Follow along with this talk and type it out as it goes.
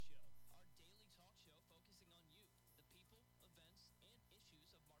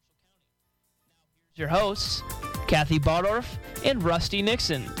Your hosts, Kathy Baldorf and Rusty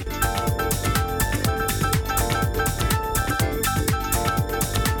Nixon.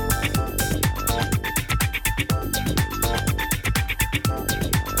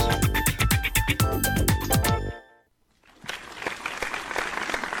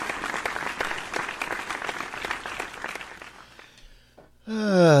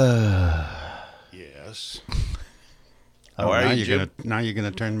 Yes. How are you, you're Jim? now you're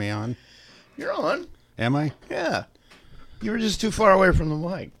gonna turn me on? You're on. Am I? Yeah. You were just too far away from the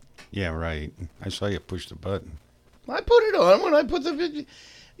mic. Yeah, right. I saw you push the button. I put it on when I put the...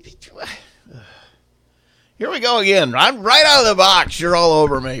 Here we go again. I'm right out of the box. You're all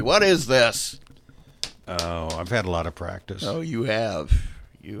over me. What is this? Oh, I've had a lot of practice. Oh, you have.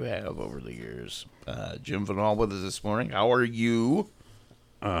 You have over the years. Jim Van All with us this morning. How are you?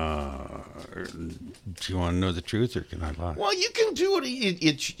 Do you want to know the truth or can I lie? Well, you can do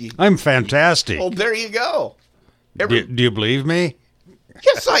it. I'm fantastic. Well, there you go. Do you believe me?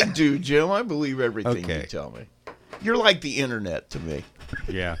 Yes, I do, Jim. I believe everything you Okay. tell me. You're like the internet to me.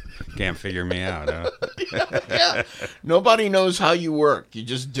 Yeah. Can't figure me out, huh? Yeah. Nobody knows how you work. You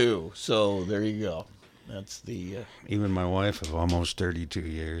just do. So there you go. That's the... Even my wife of almost 32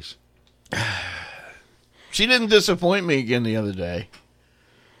 years. She didn't disappoint me again the other day.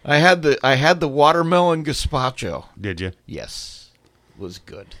 I had the watermelon gazpacho. Did you? Yes. It was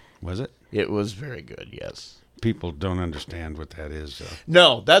good. Was it? It was very good, yes. People don't understand what that is, though.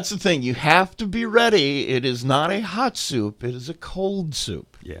 No, that's the thing. You have to be ready. It is not a hot soup. It is a cold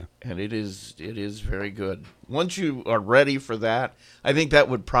soup. Yeah. And it is very good. Once you are ready for that, I think that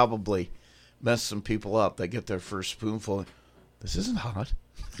would probably mess some people up. They get their first spoonful. This isn't hot.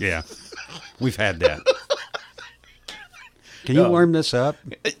 Yeah. We've had that. Can you warm this up?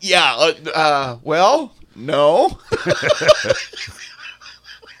 Yeah. Well, no.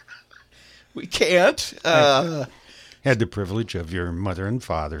 We can't. Had the privilege of your mother and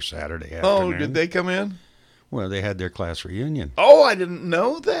father Saturday afternoon. Oh, did they come in? Well, they had their class reunion. Oh, I didn't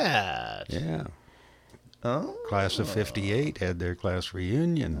know that. Yeah. Oh, Class of 58 had their class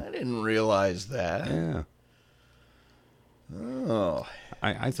reunion. I didn't realize that. Yeah. Oh,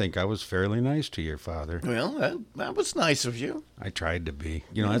 I think I was fairly nice to your father. well, that was nice of you. I tried to be.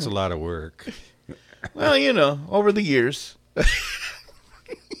 You know, that's a lot of work. Well, over the years,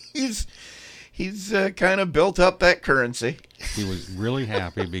 he's kind of built up that currency. He was really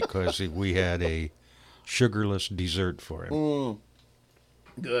happy because we had a sugarless dessert for him.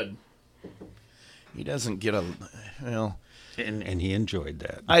 Good. He doesn't get And he enjoyed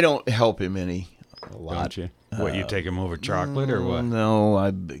that. I don't help him a lot. Don't you? What, you take him over chocolate or what? No, I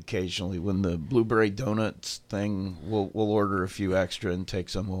occasionally, when the blueberry donuts thing, we'll order a few extra and take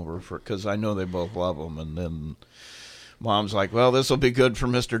some over because I know they both love them. And then Mom's like, "Well, this will be good for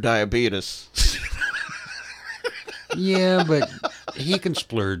Mr. Diabetes." Yeah, but he can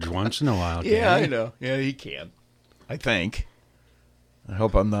splurge once in a while. Yeah, can't I he? know. Yeah, he can. I think. I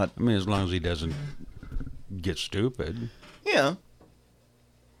hope I'm not. I mean, as long as he doesn't get stupid. Yeah.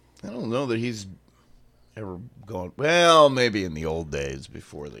 I don't know that he's ever gone. Well, maybe in the old days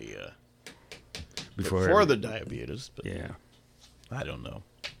before the diabetes. But Yeah. I don't know.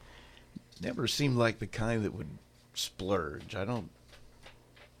 Never seemed like the kind that would splurge. I don't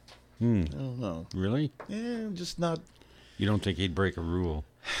know. Really? Yeah, just not. You don't think he'd break a rule?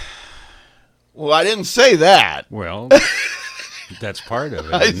 Well, I didn't say that. Well, that's part of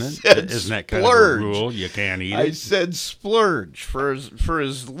it, I isn't it? said Isn't that kind of a splurge. rule? You can't eat I it? said splurge for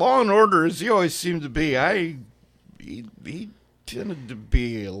as law and order as he always seemed to be. He tended to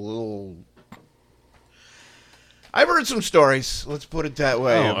be a little. I've heard some stories. Let's put it that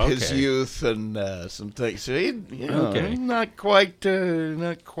way Oh, of his okay. youth and some things. So he, Okay. not quite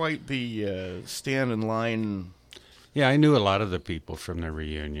the stand in line. Yeah, I knew a lot of the people from the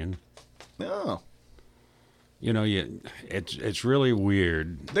reunion. No, You know, it's really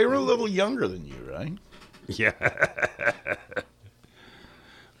weird. they were a little younger than you, right? Yeah.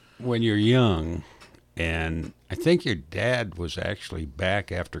 When you're young, and I think your dad was actually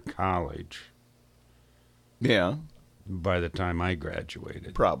back after college Yeah, by the time I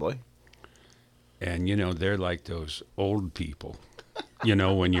graduated. probably. And, they're like those old people,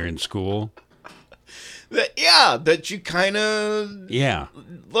 when you're in school. That you kind of Yeah.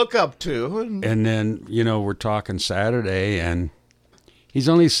 look up to. And then, we're talking Saturday, and he's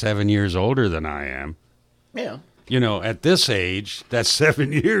only 7 years older than I am. Yeah. At this age, that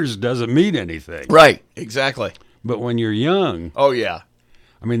 7 years doesn't mean anything. Right, exactly. But when you're young, Oh, yeah.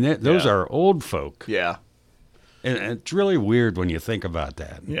 I mean, those Yeah. are old folk. Yeah, And it's really weird when you think about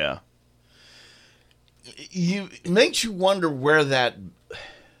that. yeah. It makes you wonder where that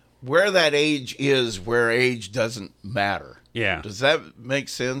where that age is, where age doesn't matter. Yeah. Does that make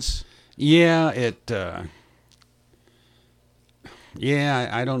sense? Yeah,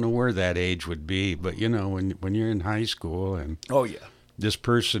 I don't know where that age would be, but when you're in high school and Oh yeah. this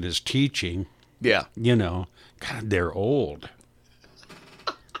person is teaching, Yeah. God, they're old.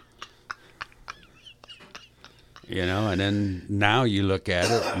 And then now you look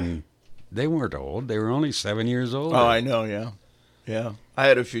at it and they weren't old. They were only 7 years old. Oh, I know, yeah. Yeah. I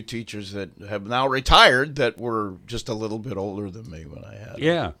had a few teachers that have now retired that were just a little bit older than me when I had them.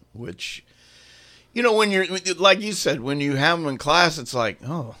 Yeah. Which, when you're, like you said, when you have them in class, it's like,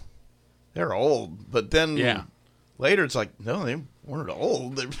 oh, they're old. But then later it's like, no, they weren't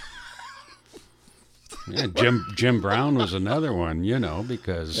old. Yeah, Jim Brown was another one,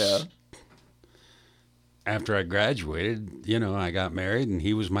 because after I graduated, I got married and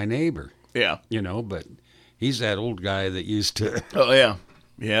he was my neighbor. Yeah. But he's that old guy that used to. Oh, yeah.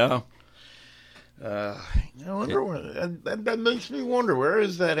 Yeah. I wonder that makes me wonder, where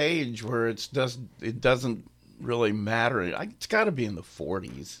is that age where it doesn't really matter? It's got to be in the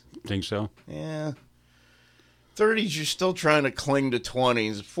 40s. Think so? Yeah. 30s, you're still trying to cling to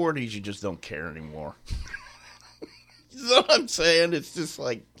 20s. 40s, you just don't care anymore. You know what I'm saying? It's just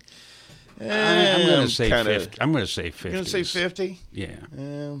like, I'm going to say 50. I'm going to say 50. You're going to say 50?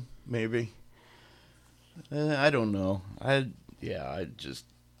 Yeah. Maybe. I don't know.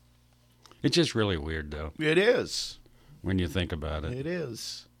 It's just really weird, though. It is. When you think about it. It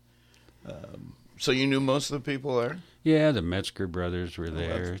is. So you knew most of the people there? Yeah, the Metzger brothers were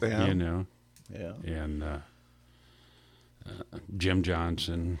there, Yeah. And Jim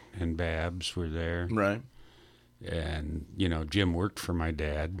Johnson and Babs were there. Right. And, Jim worked for my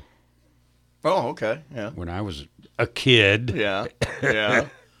dad. Oh, okay. Yeah. When I was a kid. Yeah. Yeah.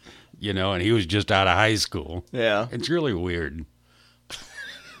 And he was just out of high school. Yeah. It's really weird.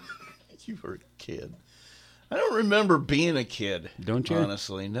 You were a kid. I don't remember being a kid. Don't you?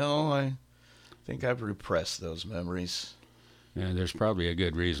 Honestly, no. I think I've repressed those memories. Yeah, there's probably a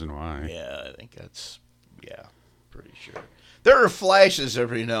good reason why. Yeah, I think that's, pretty sure. There are flashes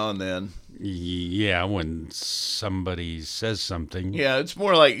every now and then. Yeah, when somebody says something. Yeah, it's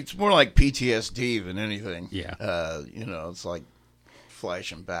more like PTSD than anything. Yeah. It's like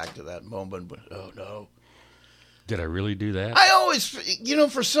flashing back to that moment, but oh no. Did I really do that? I always,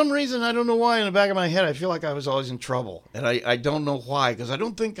 for some reason, I don't know why, in the back of my head, I feel like I was always in trouble. And I don't know why, because I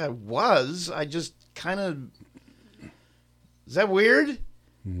don't think I was. I just kind of... Is that weird?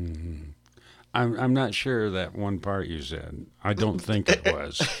 I'm not sure that one part you said. I don't think it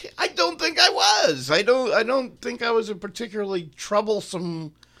was. I don't think I was. I don't think I was a particularly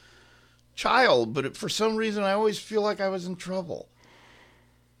troublesome child, but for some reason, I always feel like I was in trouble.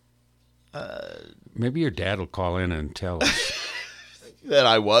 Maybe your dad will call in and tell us. That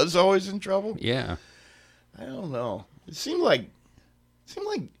I was always in trouble? Yeah. I don't know. It seemed like,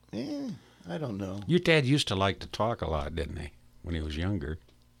 I don't know. Your dad used to like to talk a lot, didn't he, when he was younger?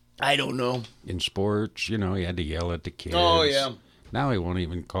 I don't know. In sports, he had to yell at the kids. Oh, yeah. Now he won't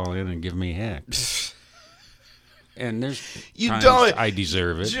even call in and give me heck. And there's times I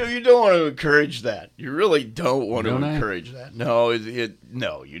deserve it. You don't want to encourage that. You really don't want to Don't I? encourage that. No,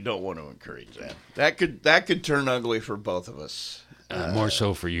 no, you don't want to encourage that. That could turn ugly for both of us. More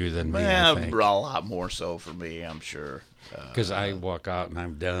so for you than me, Yeah, I think. a lot more so for me, I'm sure. Because I walk out and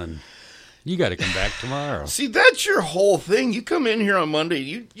I'm done. You got to come back tomorrow. See, that's your whole thing. You come in here on Monday,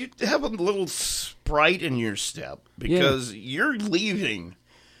 you have a little sprite in your step because you're leaving.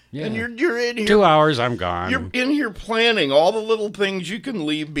 Yeah. And you're in here. 2 hours, I'm gone. You're in here planning all the little things you can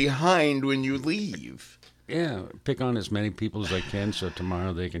leave behind when you leave. Yeah, pick on as many people as I can so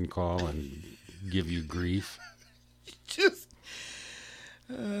tomorrow they can call and give you grief. Just,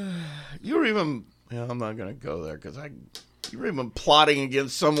 you were even, I'm not going to go there because you were even plotting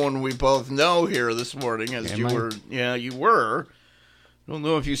against someone we both know here this morning as you were. Yeah, you were. I don't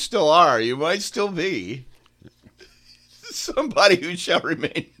know if you still are. You might still be. Somebody who shall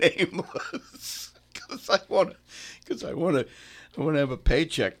remain nameless, because I want to have a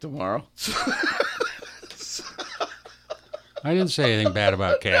paycheck tomorrow. I didn't say anything bad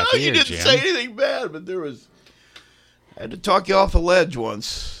about Kathy. No, you didn't say anything bad, but I had to talk you off the ledge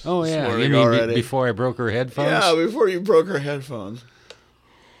once. Oh yeah, you mean before I broke her headphones? Yeah, before you broke her headphones.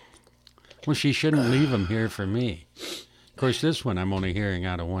 Well, she shouldn't leave them here for me. Of course, this one I'm only hearing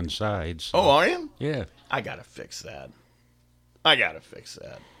out of one side. So. Oh, are you? Yeah. I gotta fix that. Yeah,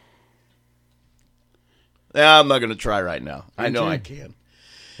 I'm not going to try right now. I know I can.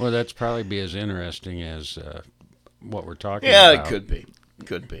 Well, that's probably be as interesting as what we're talking about. Yeah, it could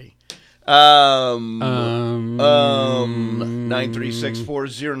be.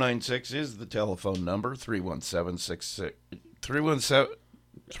 9364096 is the telephone number.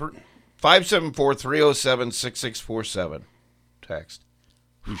 574-307-6647. Text.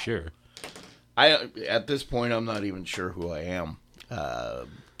 You sure? At this point, I'm not even sure who I am, to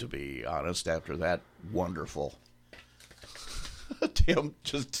be honest, after that wonderful attempt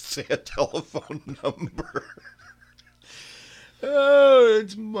just to say a telephone number. Oh,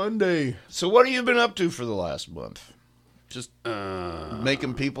 it's Monday. So what have you been up to for the last month? Just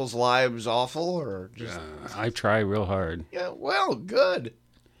making people's lives awful, or just... I try real hard. Yeah, well, good.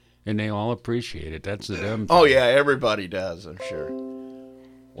 And they all appreciate it. That's the dumb thing. Oh, yeah, everybody does, I'm sure.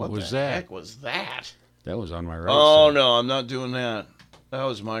 What was the that? heck was that? That was on my right Oh, side. no, I'm not doing that. That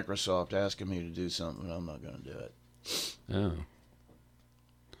was Microsoft asking me to do something. I'm not going to do it. Oh.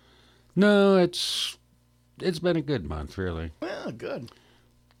 No, it's been a good month, really. Well, good.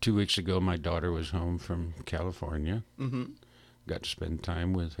 2 weeks ago, my daughter was home from California. Mm-hmm. Got to spend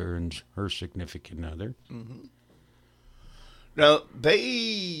time with her and her significant other. Mm-hmm. Now,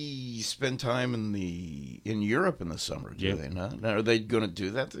 they spend time in Europe in the summer, do they not? Now, are they going to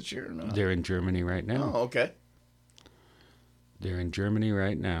do that this year or not? They're in Germany right now. Oh, okay. They're in Germany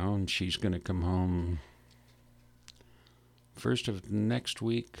right now, and she's going to come home first of next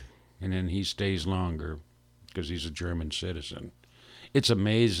week, and then he stays longer because he's a German citizen. It's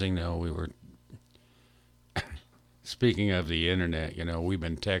amazing, though. We were speaking of the internet. We've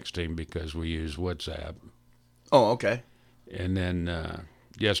been texting because we use WhatsApp. Oh, okay. And then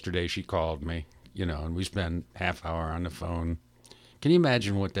yesterday she called me, and we spent half hour on the phone. Can you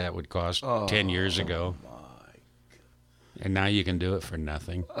imagine what that would cost 10 years ago? My. And now you can do it for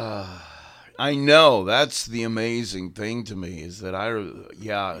nothing. I know. That's the amazing thing to me is that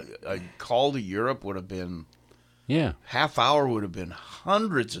a call to Europe would have been, half hour would have been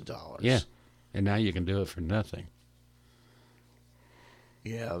hundreds of dollars. Yeah. And now you can do it for nothing.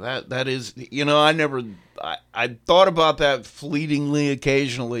 Yeah, that is, I thought about that fleetingly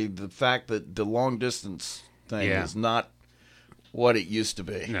occasionally, the fact that the long distance thing is not what it used to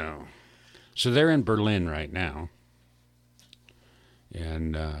be. No. So they're in Berlin right now.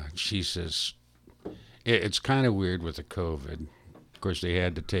 And she says, it's kind of weird with the COVID. Of course, they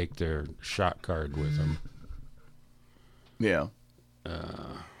had to take their shot card with them. Yeah.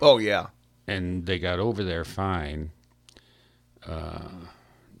 Oh, yeah. And they got over there fine.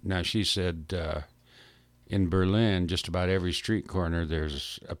 Now, she said in Berlin, just about every street corner,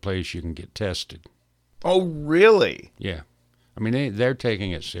 there's a place you can get tested. Oh, really? Yeah. I mean, they're taking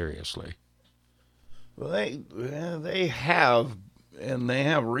it seriously. Well, they have, and they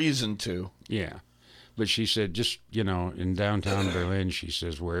have reason to. Yeah. But she said just, in downtown Berlin, she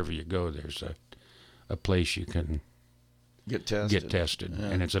says wherever you go, there's a place you can get tested. Yeah.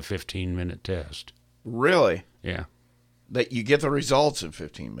 And it's a 15-minute test. Really? Yeah. That you get the results in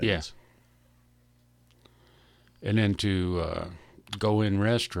 15 minutes. Yeah. And then to go in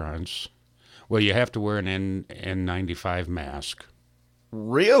restaurants, well, you have to wear an N95 mask.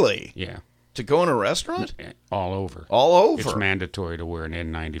 Really? Yeah. To go in a restaurant? All over. All over? It's mandatory to wear an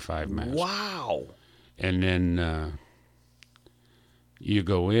N95 mask. Wow. And then you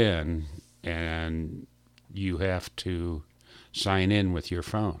go in and you have to sign in with your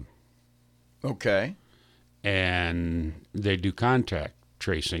phone. Okay. And they do contact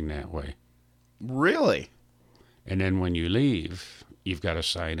tracing that way. Really? And then when you leave, you've got to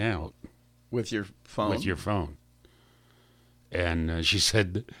sign out. With your phone? With your phone. And she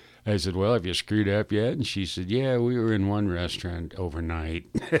said, I said, well, have you screwed up yet? And she said, yeah, we were in one restaurant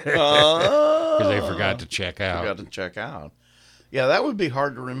overnight. Because they forgot to check out. Forgot to check out. Yeah, that would be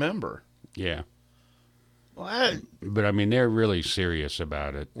hard to remember. Yeah. What? But, I mean, they're really serious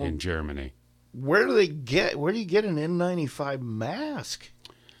about it in Germany. Where do you get an N95 mask?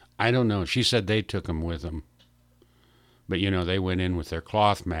 I don't know. She said they took them with them. But, they went in with their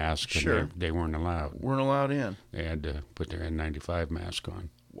cloth mask, and sure. they weren't allowed. Weren't allowed in. They had to put their N95 mask on.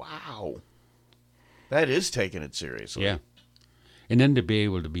 Wow. That is taking it seriously. Yeah. And then to be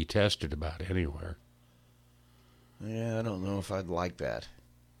able to be tested about anywhere. Yeah, I don't know if I'd like that.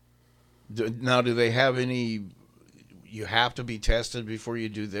 Now, do they have any... You have to be tested before you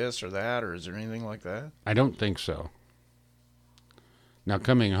do this or that, or is there anything like that? I don't think so. Now,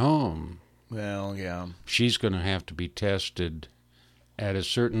 coming home... Well, yeah. She's going to have to be tested at a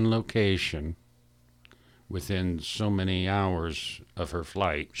certain location within so many hours of her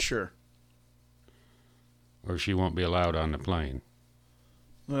flight. Sure. Or she won't be allowed on the plane.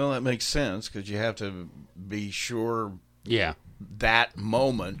 Well, that makes sense because you have to be sure Yeah. that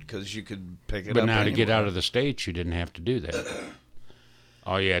moment because you could pick it up But now anywhere. to get out of the States, you didn't have to do that.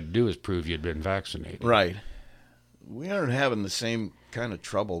 All you had to do is prove you'd been vaccinated. Right. We aren't having the same kind of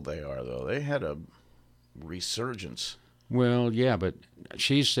trouble they are, though. They had a resurgence. Well, yeah, but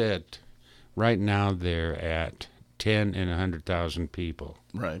she said right now they're at 10 in 100,000 people.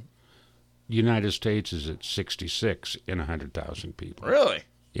 Right. United States is at 66 in 100,000 people. Really?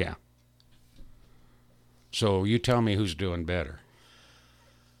 Yeah. So you tell me who's doing better.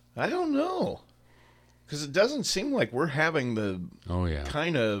 I don't know. Because it doesn't seem like we're having the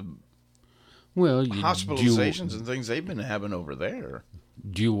kind of hospitalizations and things they've been having over there.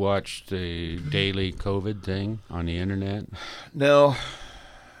 Do you watch the daily COVID thing on the internet? No.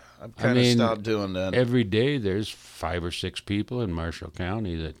 I've kind of stopped doing that. Every day there's 5 or 6 people in Marshall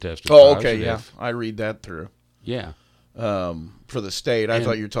County that tested positive. Okay, yeah. I read that through. Yeah. For the state. I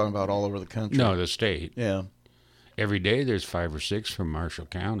thought you were talking about all over the country. No, the state. Yeah. Every day there's 5 or 6 from Marshall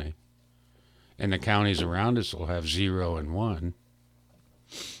County. And the counties around us will have 0 and 1.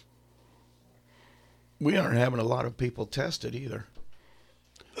 We aren't having a lot of people tested either.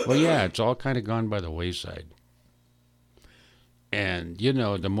 Well, yeah, it's all kind of gone by the wayside. And,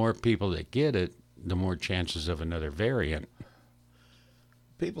 the more people that get it, the more chances of another variant.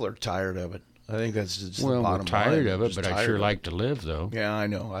 People are tired of it. I think that's just the bottom line. Well, we're tired of it, just but I sure like to live, though. Yeah, I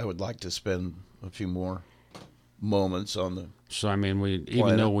know. I would like to spend a few more moments on the So,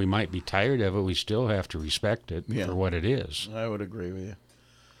 even though we might be tired of it, we still have to respect it for what it is. I would agree with you.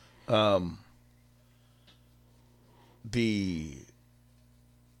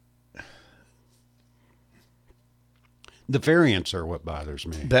 The variants are what bothers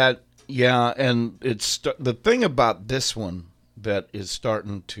me. And it's the thing about this one that is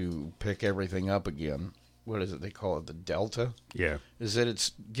starting to pick everything up again. What is it they call it? The Delta? Yeah. Is that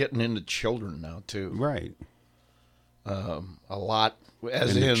it's getting into children now, too. Right. A lot.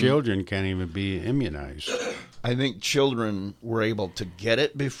 The children can't even be immunized. I think children were able to get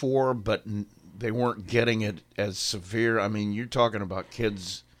it before, but they weren't getting it as severe. You're talking about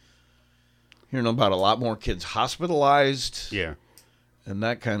kids, hearing about a lot more kids hospitalized. Yeah. And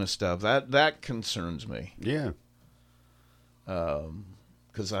that kind of stuff. That concerns me. Yeah. But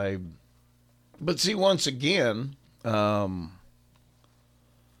see, once again, well,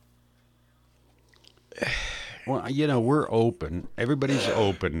 we're open. Everybody's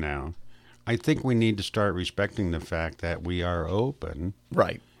open now. I think we need to start respecting the fact that we are open.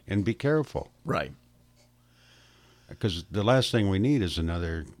 Right. And be careful. Right. Because the last thing we need is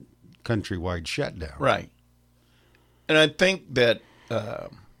another countrywide shutdown. Right. And I think that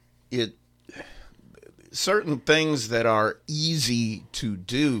certain things that are easy to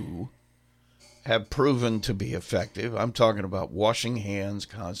do have proven to be effective. I'm talking about washing hands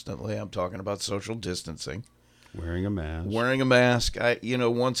constantly. I'm talking about social distancing. Wearing a mask.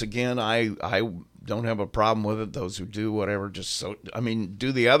 Once again, I don't have a problem with it. Those who do, whatever,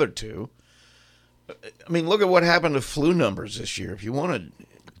 do the other two. Look at what happened to flu numbers this year. If you wanted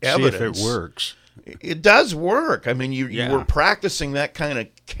evidence. See if it works. It does work. You were practicing that kind of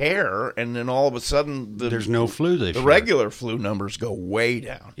care, and then all of a sudden there's no flu this year. The regular flu numbers go way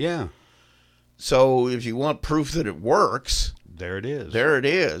down. Yeah. So if you want proof that it works, there it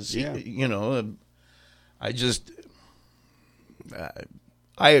is. Yeah.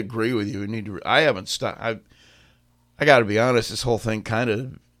 I agree with you. I haven't stopped. I got to be honest. This whole thing kind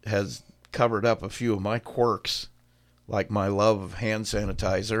of has covered up a few of my quirks, like my love of hand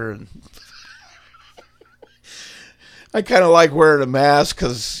sanitizer, and I kind of like wearing a mask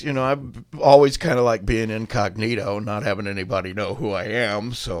because I've always kind of like being incognito, not having anybody know who I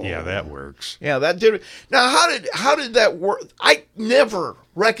am. So yeah, that works. Yeah, that did. Now, how did that work? I never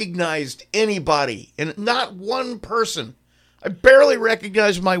recognized anybody, and not one person. I barely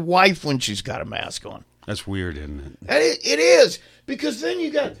recognize my wife when she's got a mask on. That's weird, isn't it? And it is, because then you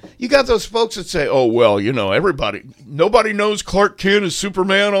got those folks that say, "Oh well, nobody knows Clark Kent is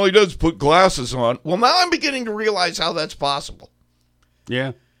Superman. All he does is put glasses on." Well, now I'm beginning to realize how that's possible.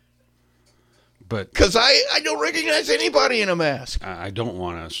 Yeah, but because I don't recognize anybody in a mask. I don't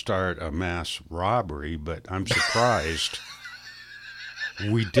want to start a mass robbery, but I'm surprised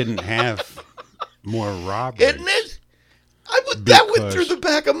we didn't have more robberies. Isn't it? That went through the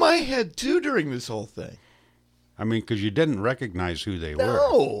back of my head, too, during this whole thing. Because you didn't recognize who they were.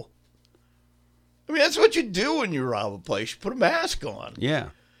 No. That's what you do when you rob a place. You put a mask on. Yeah.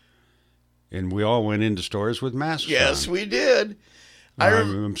 And we all went into stores with masks on. Yes, we did.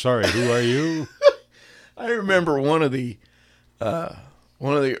 I'm sorry, who are you? I remember one of the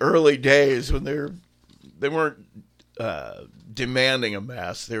early days when they weren't demanding a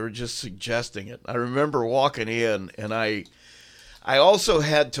mask. They were just suggesting it. I remember walking in, and I also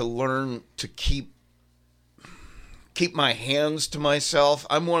had to learn to keep keep my hands to myself.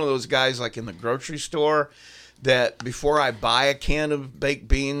 I'm one of those guys like in the grocery store that before I buy a can of baked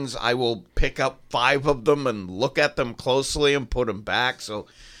beans, I will pick up 5 of them and look at them closely and put them back. So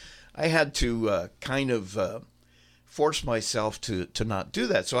I had to force myself to not do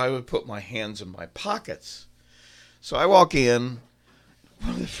that. So I would put my hands in my pockets. So I walk in.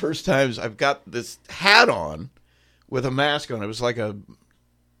 One of the first times I've got this hat on with a mask on. It was like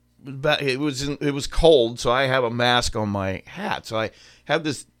it was cold, so I have a mask on my hat. So I have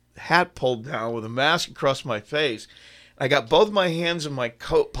this hat pulled down with a mask across my face. I got both my hands in my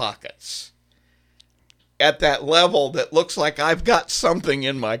coat pockets at that level that looks like I've got something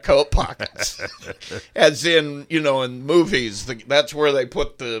in my coat pockets. As in, in movies, that's where they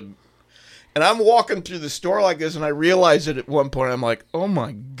put the... And I'm walking through the store like this, and I realize it at one point. I'm like, oh,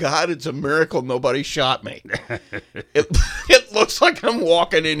 my God, it's a miracle nobody shot me. It looks like I'm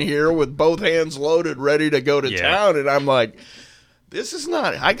walking in here with both hands loaded, ready to go to town. And I'm like, this is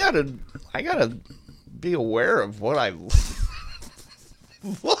not... I gotta be aware of what I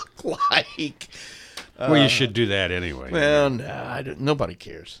look like. Well, you should do that anyway. Well, nobody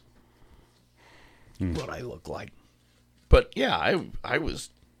cares what I look like. But, yeah, I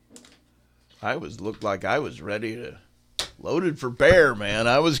looked like I was ready to, loaded for bear, man.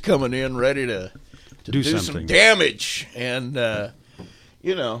 I was coming in ready to do some damage. And, and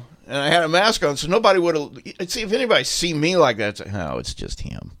I had a mask on, so nobody would have, see, if anybody see me like that, it's like, oh, it's just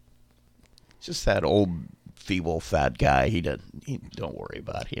him. It's just that old, feeble, fat guy. Don't worry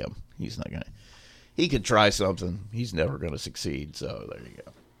about him. He's not going to, he could try something. He's never going to succeed, so there you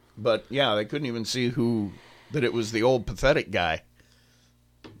go. But, yeah, they couldn't even see that it was the old pathetic guy.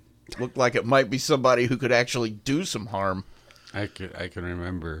 Looked like it might be somebody who could actually do some harm. I can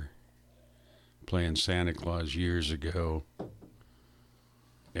remember playing Santa Claus years ago,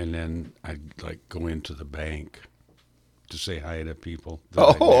 and then I'd go into the bank to say hi to people.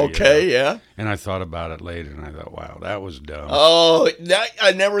 Oh, okay, yeah. And I thought about it later, and I thought, wow, that was dumb. Oh,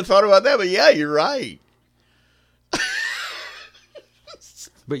 I never thought about that, but yeah, you're right.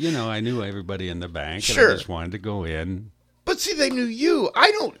 But I knew everybody in the bank, sure. And I just wanted to go in. But see, they knew you.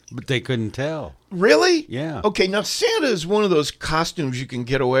 But they couldn't tell. Really? Yeah. Okay, now Santa is one of those costumes you can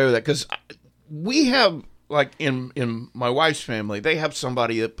get away with that because we have, in my wife's family, they have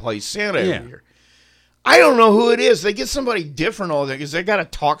somebody that plays Santa every year. I don't know who it is. They get somebody different all day because they got to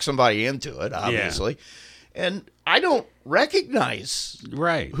talk somebody into it, obviously. Yeah. And I don't recognize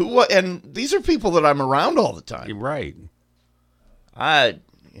and these are people that I'm around all the time. Right.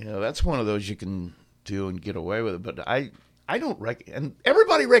 That's one of those you can do and get away with it, but I don't and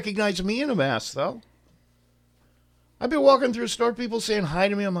everybody recognized me in a mask, though. I've been walking through a store, people saying hi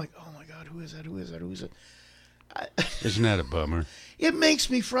to me. I'm like, oh, my God, who is that? Who is that? Who is it? Isn't that a bummer? It makes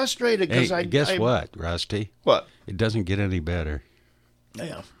me frustrated because guess what, Rusty? What? It doesn't get any better.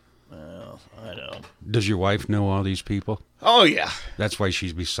 Yeah. Well, I know. Does your wife know all these people? Oh, yeah. That's why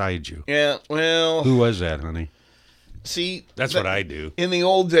she's beside you. Yeah, well... Who was that, honey? See... That's what I do. In the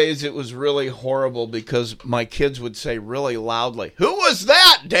old days, it was really horrible because my kids would say really loudly, "Who was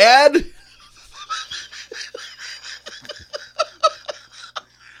that, Dad?"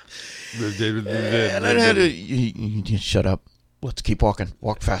 And I had to... You shut up. Let's keep walking.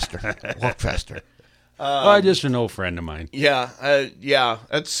 Walk faster. Walk faster. Just an old friend of mine. Yeah,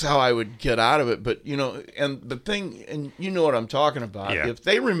 that's how I would get out of it. But, and the thing, and you know what I'm talking about. Yeah. If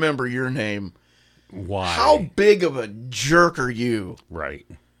they remember your name, why? How big of a jerk are you? Right.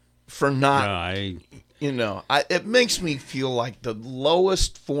 For not, it makes me feel like the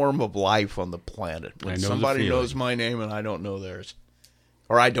lowest form of life on the planet. When somebody knows my name and I don't know theirs.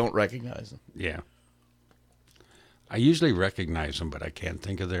 Or I don't recognize them. Yeah. I usually recognize them, but I can't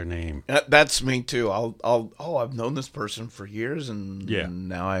think of their name. That's me too. I've known this person for years, and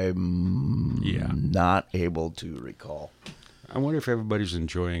now I'm not able to recall. I wonder if everybody's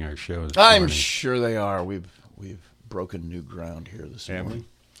enjoying our show this I'm morning. sure they are. We've broken new ground here this morning.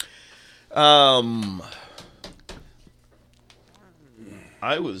 Laura's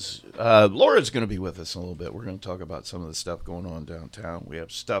going to be with us in a little bit. We're going to talk about some of the stuff going on downtown. We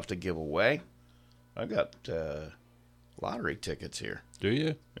have stuff to give away. I got lottery tickets here. Do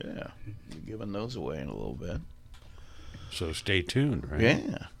you? Yeah. We're giving those away in a little bit. So stay tuned, right?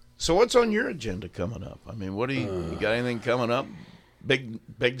 Yeah. So what's on your agenda coming up? I mean, what do you got anything coming up?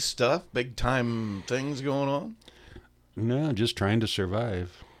 Big stuff? Big time things going on? No, just trying to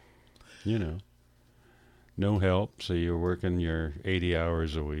survive. No help, so you're working your 80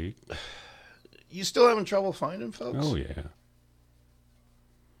 hours a week. You still having trouble finding folks? Oh, yeah.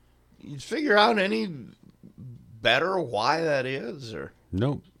 You figure out any better why that is? Or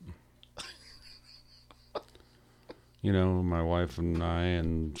Nope. you know, my wife and I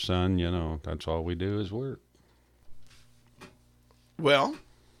and son, you know, that's all we do is work. Well,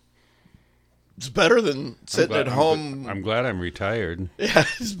 it's better than sitting at home. I'm glad I'm retired. Yeah,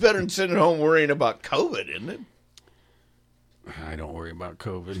 it's better than sitting at home worrying about COVID, isn't it? I don't worry about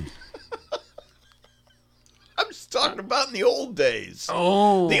COVID. I'm just talking about in the old days.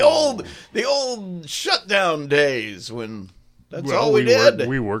 Oh, The old shutdown days when that's all we did.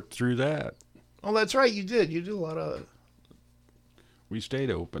 We worked through that. Oh, that's right. You did. You did a lot of. We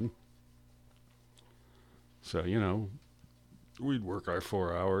stayed open. So, you know, we'd work our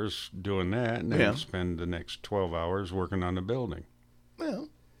 4 hours doing that and then spend the next 12 hours working on the building. Well,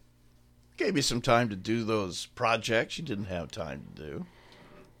 gave you some time to do those projects you didn't have time to do.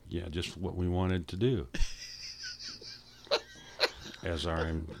 Yeah, just what we wanted to do. As our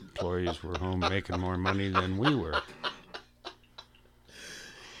employees were home making more money than we were.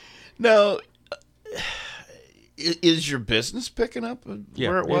 Now, is your business picking up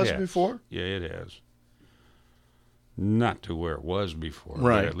where it was before? Yeah, it has. Not to where it was before,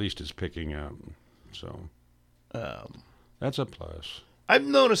 right? But at least it's picking up. So that's a plus. I've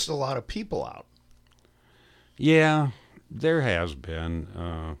noticed a lot of people out. Yeah, there has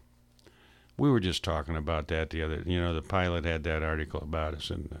been. We were just talking about that the other. You know, the pilot had that article about us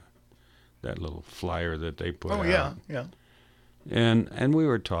in that little flyer that they put out. Oh yeah, yeah. And we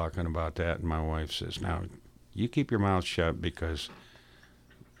were talking about that, and my wife says, "Now, you keep your mouth shut because,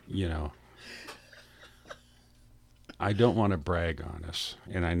 you know, I don't want to brag on us,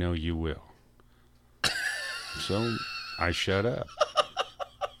 and I know you will." So I shut up.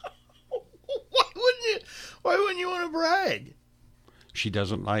 Why wouldn't you want to brag? She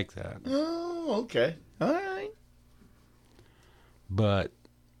doesn't like that. Oh, okay. All right. But,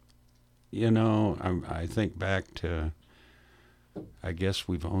 you know, I think back to, I guess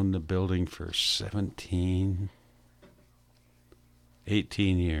we've owned the building for 18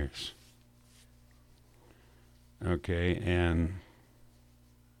 years. Okay, and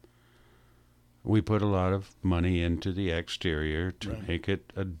we put a lot of money into the exterior to make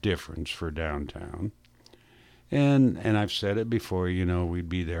it a difference for downtown. And I've said it before, you know, we'd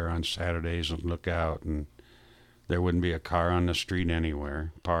be there on Saturdays and look out, and there wouldn't be a car on the street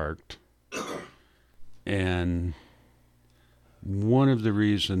anywhere parked. And one of the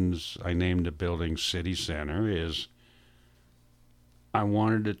reasons I named the building City Center is I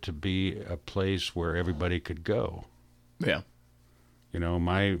wanted it to be a place where everybody could go. Yeah. You know,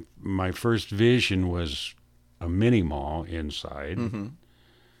 my first vision was a mini mall inside,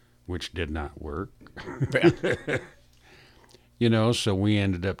 which did not work. Yeah. You know, so we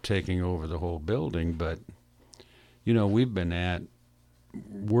ended up taking over the whole building. But, you know, we've been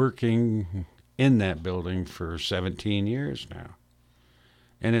working in that building for 17 years now.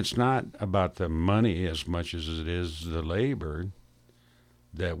 And it's not about the money as much as it is the labor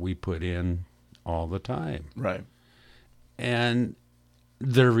that we put in all the time. Right. And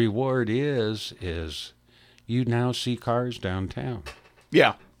the reward is you now see cars downtown.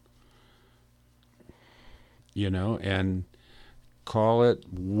 Yeah. You know, and call it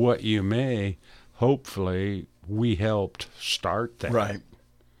what you may, hopefully we helped start that. Right.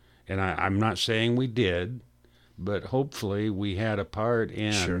 And I'm not saying we did, but hopefully we had a part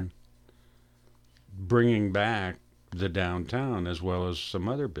in bringing back the downtown as well as some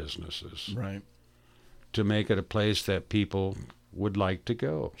other businesses. Right. To make it a place that people would like to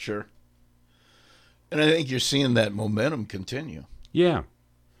go. Sure. And I think you're seeing that momentum continue. Yeah.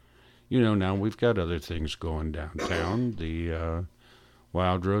 You know, now we've got other things going downtown. The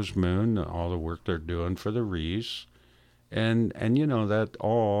Wild Rose Moon, all the work they're doing for the Reese. And you know, that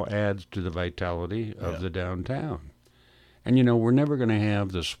all adds to the vitality of the downtown. And, you know, we're never going to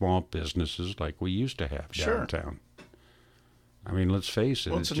have the small businesses like we used to have downtown. I mean, let's face it.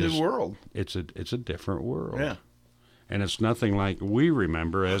 Well, it's a new world. It's a different world. Yeah. And it's nothing like we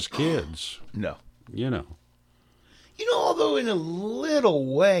remember as kids. No. You know. You know, although in a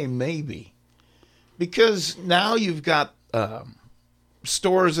little way, maybe. Because now you've got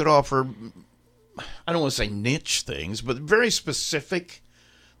stores that offer, I don't want to say niche things, but very specific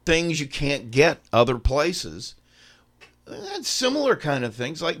things you can't get other places. That's similar kind of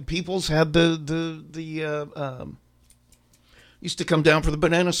things. Like People's had used to come down for the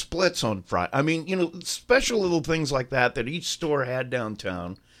banana splits on Friday. I mean, you know, special little things like that each store had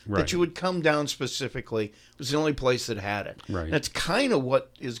downtown that you would come down specifically. It was the only place that had it. Right. That's kind of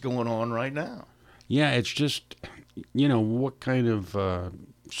what is going on right now. Yeah, it's just, you know, what kind of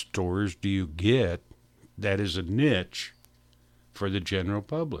stores do you get that is a niche for the general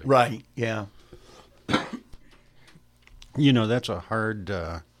public? Right, yeah. You know, that's a hard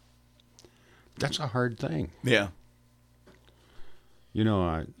thing. Yeah. You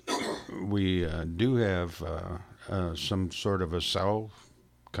know, we do have some sort of a cell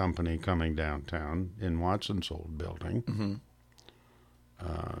company coming downtown in Watson's old building, Mm-hmm.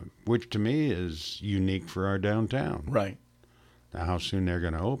 which to me is unique for our downtown. Right. Now, how soon they're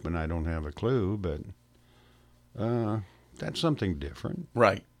going to open, I don't have a clue, but that's something different.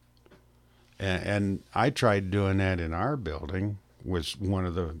 Right. And I tried doing that in our building with one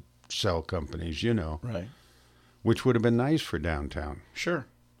of the cell companies, you know, Right. which would have been nice for downtown. Sure.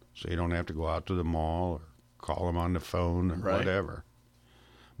 So you don't have to go out to the mall or call them on the phone or Right. whatever.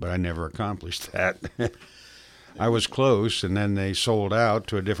 But I never accomplished that. I was close, and then they sold out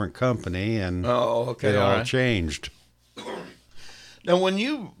to a different company, and Oh, okay. it all right. changed. Now, when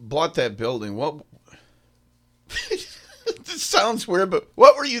you bought that building, what? This sounds weird, but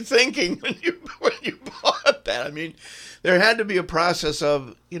what were you thinking when you bought that? I mean, there had to be a process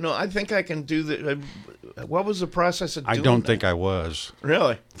of, I think I can do that. What was the process of doing I don't that? think I was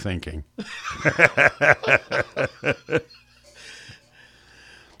Really? thinking.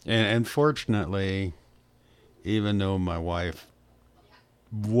 And fortunately, even though my wife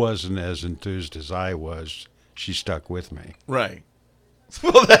wasn't as enthused as I was, she stuck with me. Right.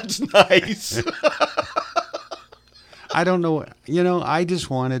 Well, that's nice. I don't know. I just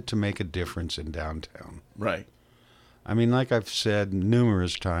wanted to make a difference in downtown. Right. I mean, like I've said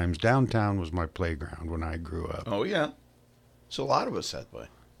numerous times, downtown was my playground when I grew up. Oh, yeah. So a lot of us that way.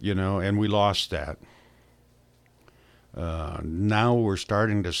 And we lost that. Now we're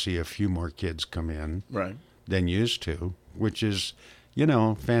starting to see a few more kids come in Right. than used to, which is,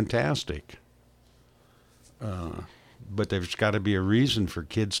 fantastic. But there's got to be a reason for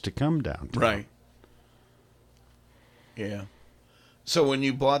kids to come downtown. Right. Yeah. So when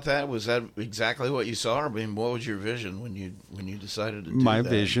you bought that, was that exactly what you saw? I mean, what was your vision when you decided to do My that?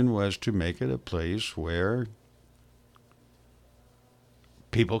 vision was to make it a place where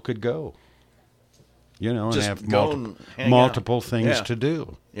people could go, and Just have go and hang multiple out. things Yeah. to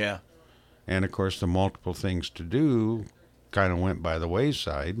do. Yeah. And, of course, the multiple things to do kind of went by the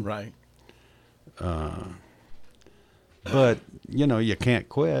wayside. Right. But, you can't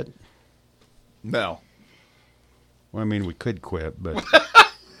quit. No. Well, I mean, we could quit, but...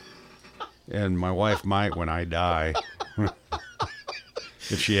 and my wife might when I die.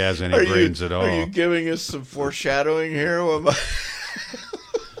 If she has any brains at all. Are you giving us some foreshadowing here?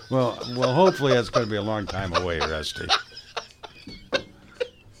 Well, hopefully that's going to be a long time away, Rusty.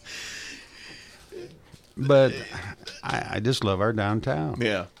 But I just love our downtown.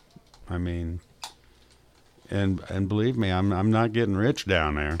 Yeah. I mean, and believe me, I'm not getting rich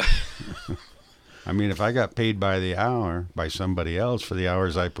down there. I mean, if I got paid by the hour by somebody else for the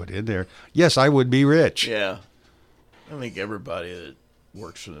hours I put in there, yes, I would be rich. Yeah. I think everybody that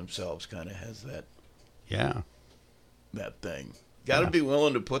works for themselves kind of has Yeah, that thing. Got to be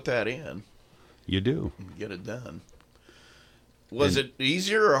willing to put that in you do. and get it done. Was it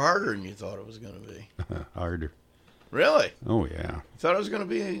easier or harder than you thought it was going to be? Harder. Really? Oh, yeah. Thought it was going to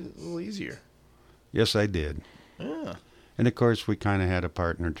be a little easier. Yes, I did. Yeah. And, of course, we kind of had a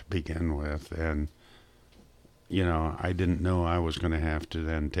partner to begin with. And, I didn't know I was going to have to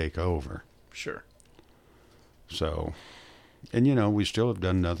then take over. Sure. So, and, we still have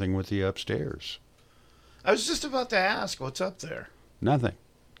done nothing with the upstairs. I was just about to ask what's up there. Nothing.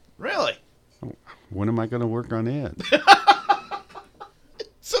 Really? When am I going to work on it?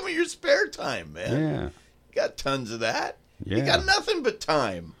 Some of your spare time, man. Yeah. You got tons of that. Yeah. You got nothing but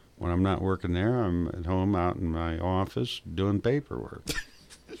time. When I'm not working there, I'm at home out in my office doing paperwork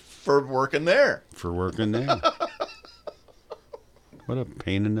For working there. for working there. What a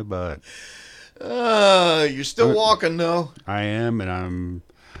pain in the butt. You're still walking, though. I am, and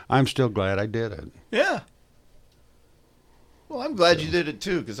I'm still glad I did it. Yeah. Well, I'm glad you did it,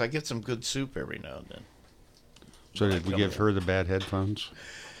 too, because I get some good soup every now and then. So did we give her the bad headphones?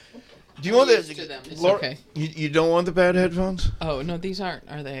 Do you want used to them. It's Laura, okay. You don't want the bad headphones? Oh, no, these aren't,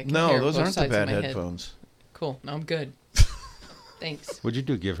 are they? I can No, hear those both aren't the sides of bad my head. headphones. Cool. No, I'm good. Thanks. What'd you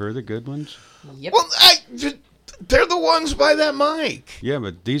do? Give her the good ones? Yep. Well, they're the ones by that mic. Yeah,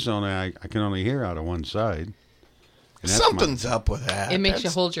 but these I can only hear out of one side. And that's Something's up with that. It makes you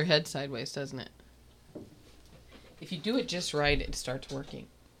That's- hold your head sideways, doesn't it? If you do it just right, it starts working.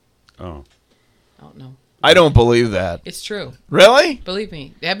 Oh, I don't know. I don't believe that. It's true. Really? Believe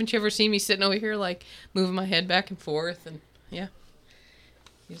me. Haven't you ever seen me sitting over here, like, moving my head back and forth? And, yeah.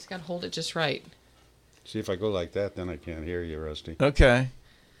 You just got to hold it just right. see if I go like that, then I can't hear you, Rusty. Okay.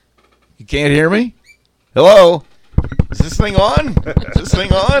 You can't hear me? Hello? Is this thing on? Is this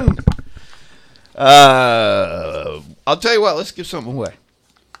thing on? I'll tell you what. Let's give something away.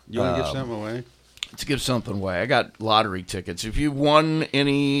 You want to give something away? Let's give something away. I got lottery tickets. If you've won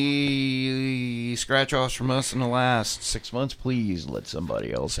any scratch-offs from us in the last 6 months, please let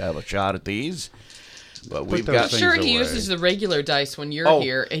somebody else have a shot at these. But we've those got. I'm things sure away. he uses the regular dice when you're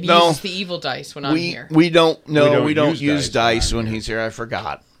here, and he no. uses the evil dice when I'm here. We don't use use dice dice when when he's here. I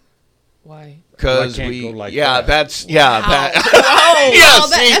forgot. Why? Because Well, I can't we, go like yeah, that. that's yeah, Wow. that, Wow, yeah, wow,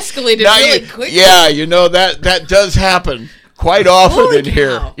 that see, escalated now really you- quickly. Yeah, you know that does happen quite often Holy in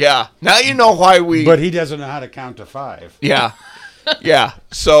here. cow. Yeah, now you know why we. But he doesn't know how to count to 5. Yeah, yeah.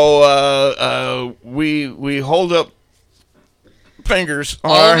 So we hold up fingers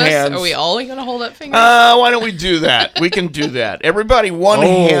on All our of us? hands. Are we all going to hold up fingers? Why don't we do that? We can do that. Everybody, one Oh.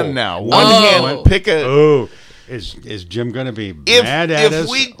 hand now. One Oh. hand. Pick a. Oh, is Jim going to be mad at us?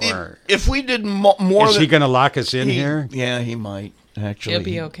 If we did more Is than he going to lock us in here? Yeah, he might. Actually, He'll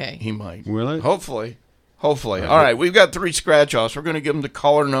be okay. He might. Will it? Hopefully. All right, we've got 3 scratch-offs. We're going to give them the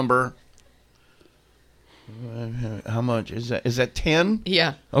caller number. How much is that? Is that 10?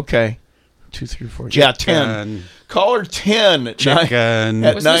 Yeah. Okay. 2, 3, 4. Yeah, 10. Caller 10. Chicken.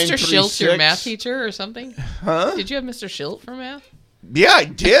 At Was Mr. Schilt your 936? math teacher or something? Huh? Did you have Mr. Schilt for math? Yeah, I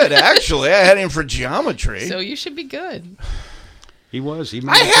did, actually. I had him for geometry. So you should be good. He was. He I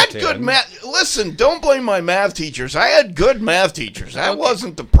made it had to good 10. math. Listen, don't blame my math teachers. I had good math teachers. That Okay.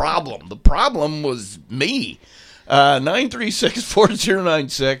 wasn't the problem. The problem was me.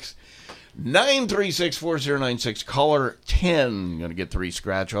 936-4096. 936-4096. Caller 10. Going to get 3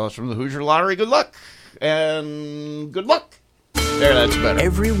 scratch-offs from the Hoosier Lottery. Good luck. And good luck. There, that's better.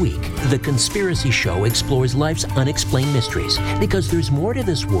 Every week, The Conspiracy Show explores life's unexplained mysteries because there's more to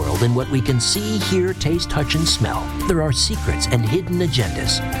this world than what we can see, hear, taste, touch, and smell. There are secrets and hidden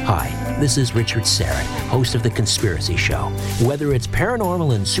agendas. Hi, this is Richard Serrett, host of The Conspiracy Show. Whether it's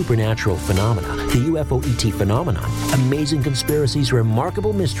paranormal and supernatural phenomena, the UFO ET phenomenon, amazing conspiracies,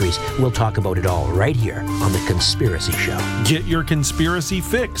 remarkable mysteries, we'll talk about it all right here on The Conspiracy Show. Get your conspiracy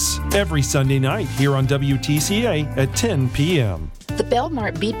fix every Sunday night here on WTCA at 10 p.m. The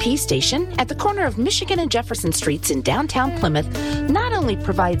Belmart BP station at the corner of Michigan and Jefferson Streets in downtown Plymouth not only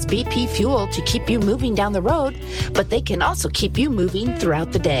provides BP fuel to keep you moving down the road, but they can also keep you moving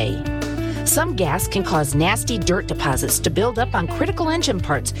throughout the day. Some gas can cause nasty dirt deposits to build up on critical engine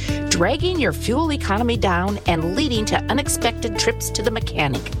parts, dragging your fuel economy down and leading to unexpected trips to the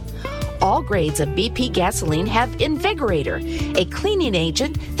mechanic. All grades of BP gasoline have Invigorator, a cleaning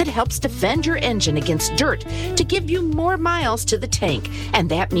agent that helps defend your engine against dirt to give you more miles to the tank,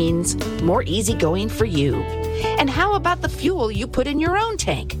 and that means more easygoing for you. And how about the fuel you put in your own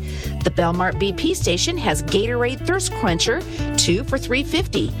tank? The Belmart BP station has Gatorade Thirst Quencher, 2 for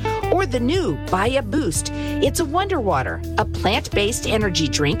 $3.50, or the new Buy a Boost. It's a Wonder Water, a plant-based energy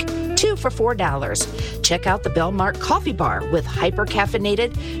drink, 2 for $4. Check out the Belmart Coffee Bar with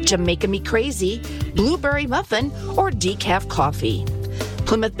hyper-caffeinated Jamaica Me Crazy, blueberry muffin, or decaf coffee.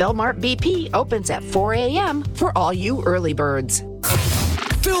 Plymouth Belmart BP opens at 4 a.m. for all you early birds.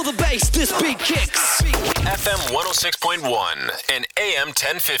 Feel the bass, this beat kicks. FM 106.1 and AM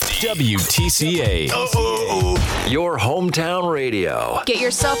 1050. WTCA. Your hometown radio. Get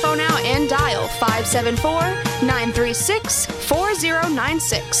your cell phone out and dial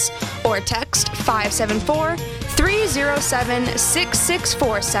 574-936-4096 or text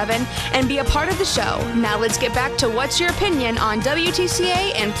 574-307-6647 and be a part of the show. Now let's get back to What's Your Opinion on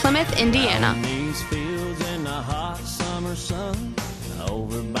WTCA in Plymouth, Indiana. These fields in the hot summer sun,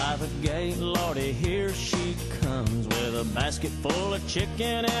 over by the gate, Lordy, here she comes with a basket full of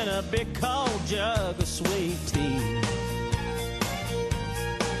chicken and a big cold jug of sweet tea.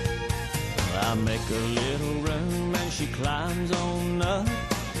 I make a little room and she climbs on up,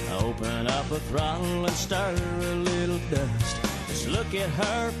 open up a throttle and stir a little dust. Just look at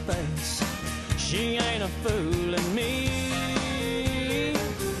her face, she ain't a fooling me.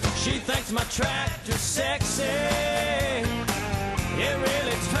 She thinks my tractor's sexy, it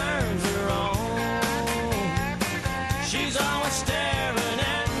really turns her on. She's always staring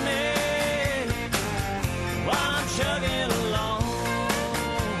at me while I'm chugging along.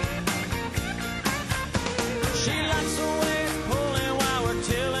 She likes the way it's pulling while we're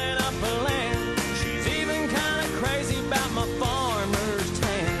tilling up the land. She's even kind of crazy about my farmer's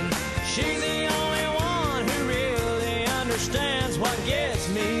tan. She's the only one who really understands what gets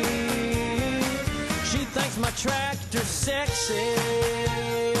me. She thinks my tractor's sexy.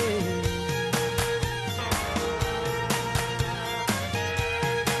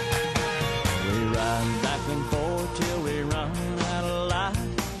 We ride back and forth till we run out of light.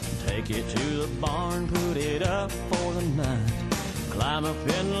 Take it to the barn, put it up for the night. Climb up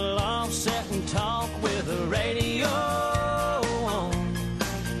in the loft, sit and talk with the radio on.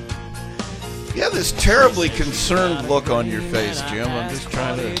 Yeah, this terribly concerned look on your face, Jim. I'm just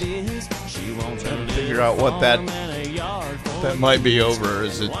trying to figure out what that might be over.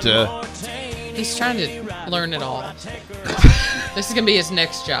 Is it? He's trying to learn it all. This is gonna be his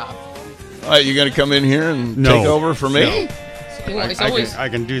next job. All right, you gonna come in here and take over for me? No. I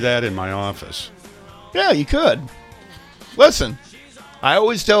can do that in my office. Yeah, you could. Listen, I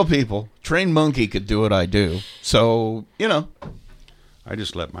always tell people, trained monkey could do what I do. So, I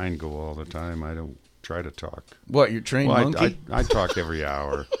just let mine go all the time. I don't try to talk. What, you're trained monkey? I talk every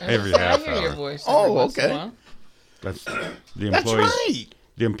hour, every half hour. I hear your voice. Oh, okay. That's the employees. That's right.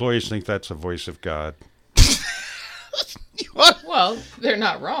 The employees think that's the voice of God. Well, they're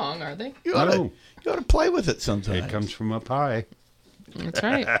not wrong, are they? You ought to play with it sometimes. It comes from up high. That's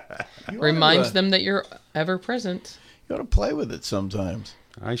right. Reminds them that you're ever present. You ought to play with it sometimes.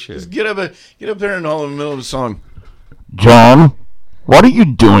 I should. Just get up there and all in the middle of the song. John, what are you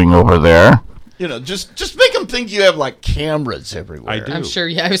doing over there? Just make them think you have like cameras everywhere. I do. I'm sure.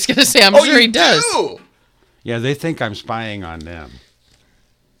 Yeah, I was gonna say. I'm sure he does. Do? Yeah, they think I'm spying on them.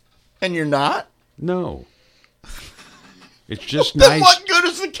 And you're not? No. It's just then nice. What good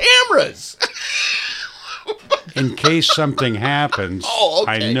is the cameras? In case something happens,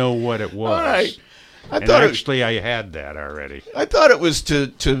 okay. I know what it was. All right. I had that already. I thought it was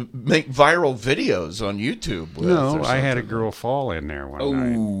to make viral videos on YouTube. No, I had a girl fall in there one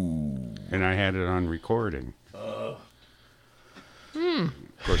night. And I had it on recording. Of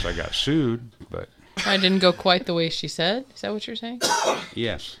course, I got sued, but... I didn't go quite the way she said. Is that what you're saying?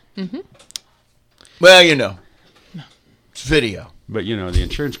 Yes. Mm-hmm. Well, it's video. But, the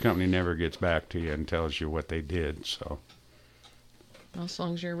insurance company never gets back to you and tells you what they did, so... Well, as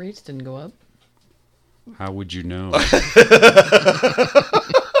long as your rates didn't go up. How would you know?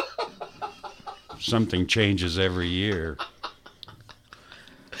 Something changes every year.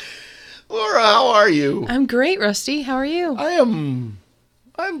 Laura, how are you? I'm great, Rusty. How are you?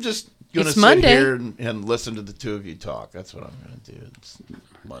 I'm just going to sit Monday. here and listen to the two of you talk. That's what I'm going to do. It's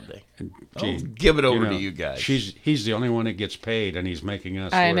Monday. Gee, I'll give it over to you guys. He's the only one that gets paid, and he's making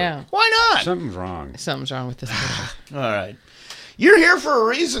us I work. know. Why not? Something's wrong. Something's wrong with this picture. All right. You're here for a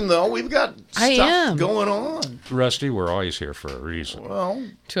reason, though. We've got stuff going on. Rusty, we're always here for a reason. Well,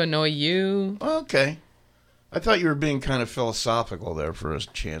 to annoy you. Okay. I thought you were being kind of philosophical there for a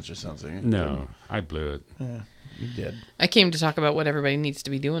chance or something. No, I blew it. Yeah, you did. I came to talk about what everybody needs to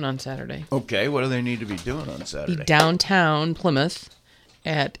be doing on Saturday. Okay, what do they need to be doing on Saturday? The downtown Plymouth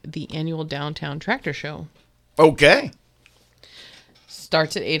at the annual Downtown Tractor Show. Okay.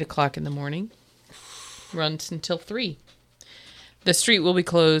 Starts at 8 o'clock in the morning. Runs until 3. The street will be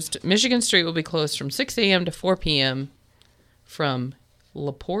closed. Michigan Street will be closed from 6 a.m. to 4 p.m. from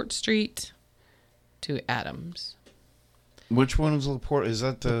LaPorte Street to Adams. Which one is LaPorte? Is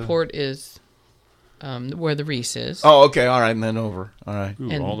that the... LaPorte is where the Reese is. Oh, okay. All right. And then over. All right. Ooh,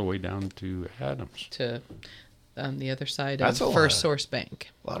 And all the way down to Adams. To the other side That's of First Source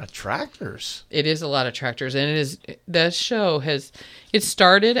Bank. A lot of tractors. It is a lot of tractors. And it is... The show has... It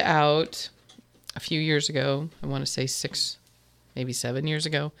started out a few years ago. I want to say 6... maybe 7 years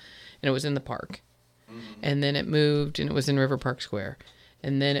ago, and it was in the park. And then it moved, and it was in River Park Square.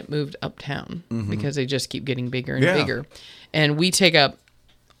 And then it moved uptown because they just keep getting bigger and bigger. And we take up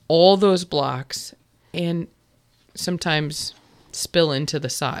all those blocks and sometimes spill into the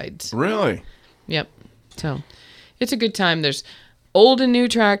sides. Really? Yep. So it's a good time. There's old and new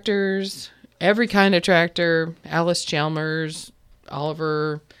tractors, every kind of tractor, Alice Chalmers,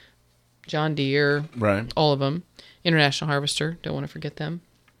 Oliver, John Deere, right? All of them. International Harvester, don't want to forget them.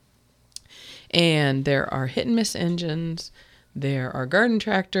 And there are hit and miss engines. There are garden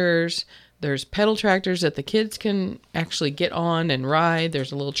tractors. There's pedal tractors that the kids can actually get on and ride.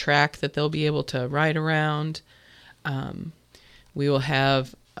 There's a little track that they'll be able to ride around. We will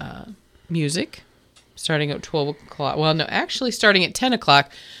have music starting at 12 o'clock. Well, no, actually starting at 10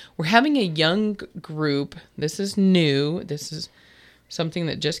 o'clock. We're having a young group. This is new. This is something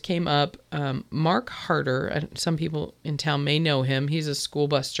that just came up. Mark Harder, some people in town may know him. He's a school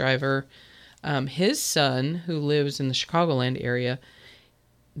bus driver. His son, who lives in the Chicagoland area,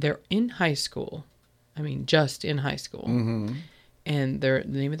 they're in high school. I mean, just in high school. Mm-hmm. And the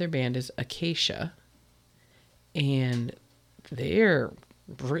name of their band is Acacia. And they're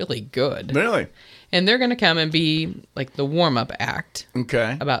really good. Really? And they're going to come and be like the warm-up act.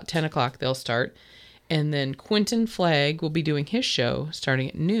 Okay. About 10 o'clock they'll start. And then Quentin Flagg will be doing his show starting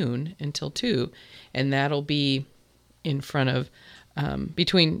at noon until 2. And that'll be in front of,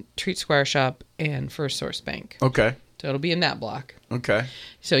 between Treat Squire Shop and First Source Bank. Okay. So it'll be in that block. Okay.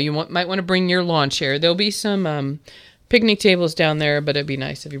 So you might want to bring your lawn chair. There'll be some picnic tables down there, but it'd be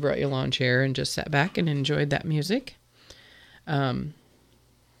nice if you brought your lawn chair and just sat back and enjoyed that music.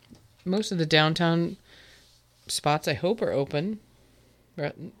 Most of the downtown spots, I hope, are open.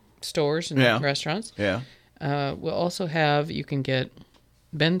 Stores and restaurants. Yeah. We'll also have, you can get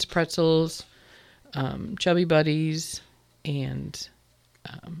Ben's Pretzels, Chubby Buddies, and...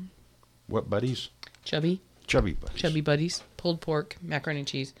 what buddies? Chubby Buddies. Chubby Buddies. Pulled pork, macaroni and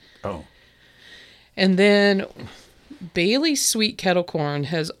cheese. Oh. And then Bailey's Sweet Kettle Corn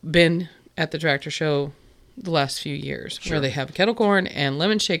has been at the tractor show the last few years, where they have kettle corn and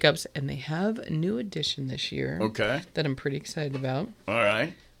lemon shake-ups, and they have a new addition this year. Okay. That I'm pretty excited about. All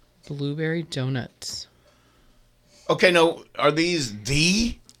right. Blueberry donuts. Okay, no, are these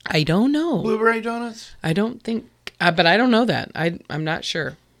the I don't know. blueberry donuts? I don't think, but I don't know that. I'm not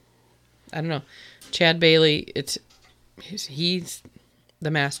sure. I don't know. Chad Bailey, he's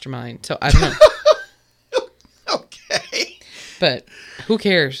the mastermind, so I don't know. Okay. But who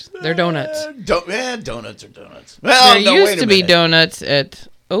cares? They're donuts. Donuts are donuts. Well, there used to be donuts at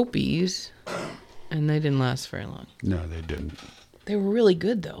Opie's, and they didn't last very long. No, they didn't. They were really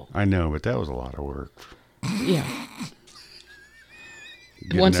good, though. I know, but that was a lot of work. Yeah.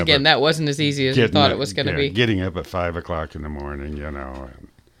 Once again, that wasn't as easy as we thought it was going to be. Getting up at 5 o'clock in the morning, you know. And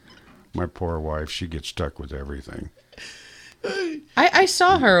my poor wife, she gets stuck with everything. I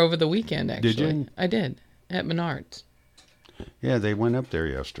saw her over the weekend, actually. Did you? I did, at Menards. Yeah, they went up there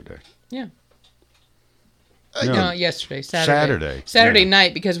yesterday. Yeah. No, yesterday, Saturday. Saturday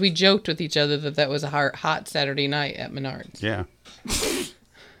night, because we joked with each other that was a hot Saturday night at Menards. Yeah.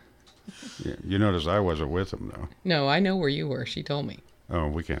 Yeah. You notice I wasn't with them, though. No, I know where you were. She told me. Oh,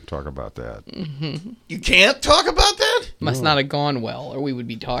 we can't talk about that. Mm-hmm. You can't talk about that? Must not have gone well, or we would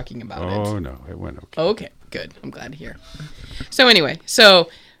be talking about it. Oh, no, it went okay. Okay, good. I'm glad to hear. So anyway,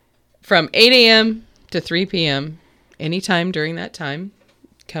 from 8 a.m. to 3 p.m., anytime during that time,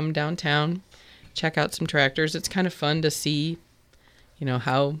 come downtown, check out some tractors. It's kind of fun to see,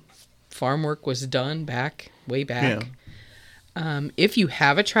 how farm work was done way back. Yeah. If you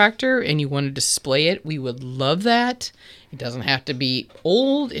have a tractor and you want to display it, we would love that. It doesn't have to be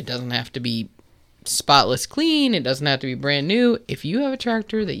old. It doesn't have to be spotless clean. It doesn't have to be brand new. If you have a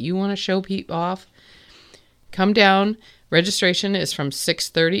tractor that you want to show people off, come down. Registration is from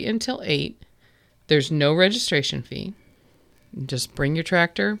 6:30 until 8. There's no registration fee. Just bring your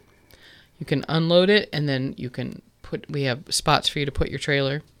tractor. You can unload it, and then we have spots for you to put your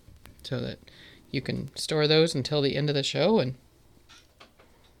trailer so that you can store those until the end of the show and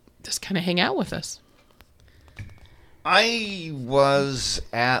just kind of hang out with us. I was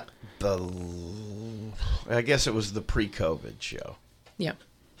at I guess it was the pre-COVID show. Yeah.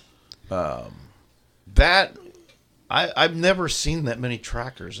 I've never seen that many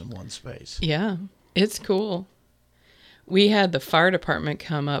tractors in one space. Yeah, it's cool. We had the fire department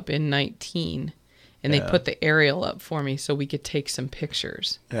come up in 19, and they put the aerial up for me so we could take some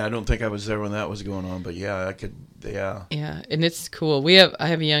pictures. Yeah, I don't think I was there when that was going on, but yeah, I could. Yeah. Yeah, and it's cool. I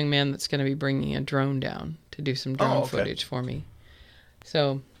have a young man that's going to be bringing a drone down to do some drone footage for me.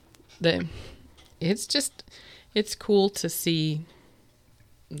 So, it's cool to see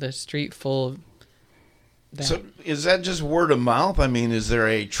the street full of that. So is that just word of mouth? I mean, is there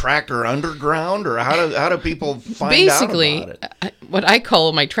a tractor underground, or how do people find out about it? What I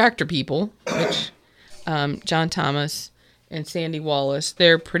call my tractor people, which John Thomas and Sandy Wallace,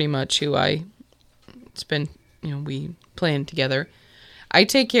 they're pretty much who we plan together. I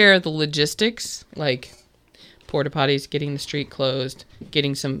take care of the logistics, like porta potties, getting the street closed,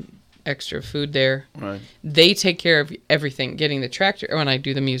 getting some extra food there. Right. They take care of everything, getting the tractor when I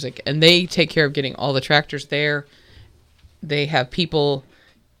do the music, and they take care of getting all the tractors there. They have people,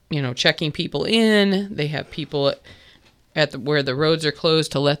 checking people in. They have people at where the roads are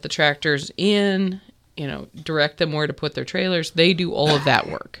closed to let the tractors in, direct them where to put their trailers. They do all of that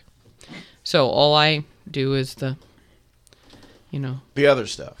work. So all I do is the other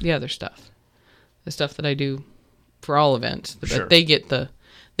stuff. The other stuff. The stuff that I do for all events. But Sure. they get the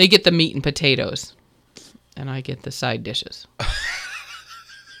meat and potatoes, and I get the side dishes.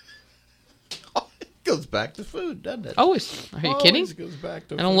 It goes back to food, doesn't it? Always. Are you kidding? Always goes back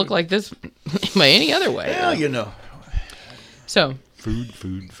to I don't food. look like this by any other way. Well, So. Food.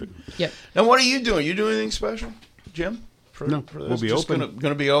 Yep. Now, what are you doing? You doing anything special, Jim? No, for this? we'll be Just open.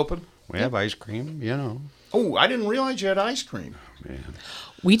 Going to be open? We have ice cream, Oh, I didn't realize you had ice cream. Man.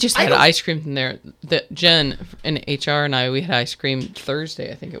 We just had ice cream in there. Jen in HR and we had ice cream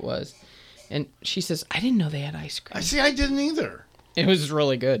Thursday, I think it was. And she says, I didn't know they had ice cream. I didn't either. It was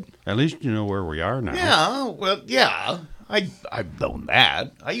really good. At least you know where we are now. Yeah, well, yeah. I've known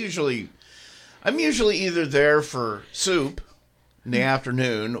that. I usually I'm usually either there for soup in the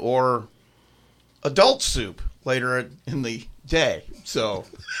afternoon or adult soup later in the day. So,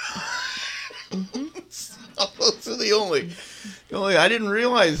 those are the only. I didn't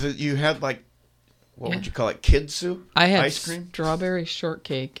realize that you had what would you call it? Kid soup? I had ice cream. strawberry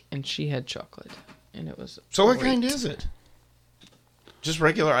shortcake, and she had chocolate, and it was. So what great. kind is it? Just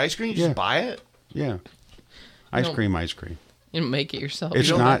regular ice cream? You just buy it? Yeah. Ice cream. You don't make it yourself. It's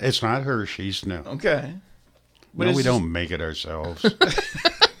not. It's not Hershey's. No. Okay. No, we don't make it ourselves.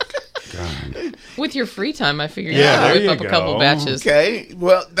 God. With your free time, I figured Yeah, you there could whip you up a couple go. batches. Okay.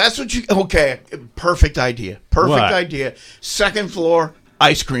 Well, that's what you. Okay. Perfect idea. Perfect What? idea. Second floor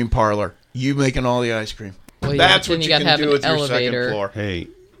ice cream parlor. You making all the ice cream. Well, That's then what you you gotta can have do an with your elevator. second floor. Hey,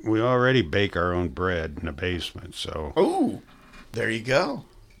 we already bake our own bread in the basement, so. Ooh, there you go,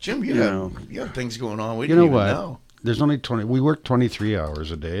 Jim. You have things going on. We You didn't know even what? know. There's only 20. We work 23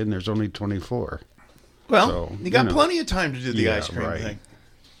 hours a day, and there's only 24. Well, So, you got you know. plenty of time to do the Yeah, ice cream right. thing.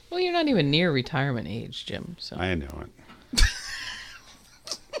 Well, you're not even near retirement age, Jim. So I know it.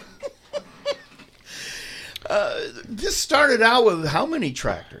 This started out with how many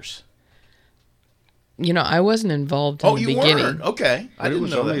tractors? I wasn't involved in the you beginning. weren't. Okay, I But it didn't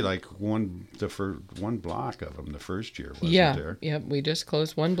was know only that. like one block of them the first year, wasn't Yeah, there? yep. We just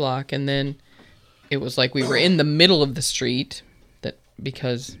closed one block, and then it was like we were in the middle of the street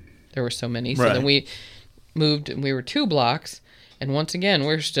because there were so many. So Right. then we moved, and we were 2 blocks, and once again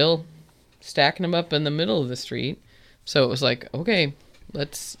we're still stacking them up in the middle of the street. So it was like, okay,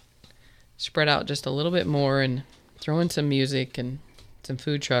 let's spread out just a little bit more and throw in some music and some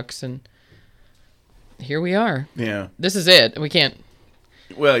food trucks, and here we are. Yeah. This is it. We can't.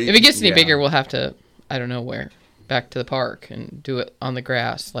 Well, If it gets any bigger, we'll have to, I don't know where, back to the park and do it on the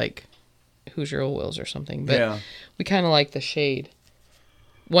grass, like Hoosier Old Wheels or something. But Yeah. we kind of like the shade.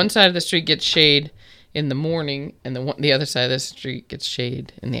 One side of the street gets shade in the morning, and the other side of the street gets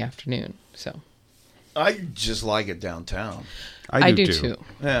shade in the afternoon. So I just like it downtown. I do too.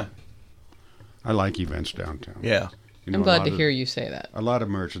 Yeah. I like events downtown. Yeah. You know, I'm a glad lot to of- hear you say that. A lot of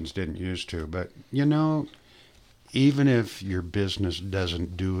merchants didn't used to, but even if your business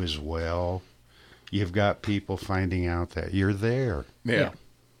doesn't do as well, you've got people finding out that you're there. Yeah.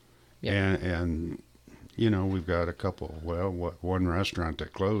 Yeah. And we've got a couple, one restaurant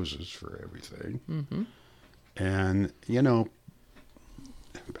that closes for everything. Mm-hmm. And,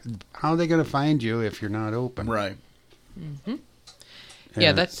 how are they going to find you if you're not open? Right. Mm-hmm.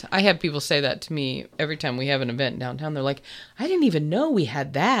 Yeah, I have people say that to me every time we have an event downtown. They're like, I didn't even know we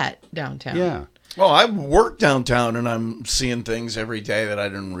had that downtown. Yeah. Well, I work downtown, and I'm seeing things every day that I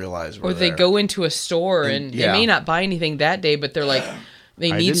didn't realize were Or they there. go into a store and yeah. they may not buy anything that day, but they're like,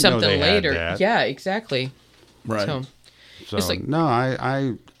 they I need didn't know something they had later. that. Yeah, exactly. Right. So, So it's like- no,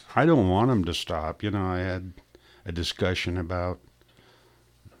 I don't want them to stop. I had a discussion about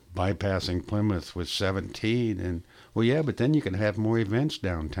bypassing Plymouth with 17, and but then you can have more events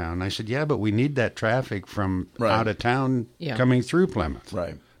downtown. I said, yeah, but we need that traffic from out of town coming through Plymouth,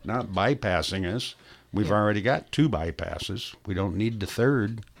 right? Not bypassing us. We've already got 2 bypasses. We don't need the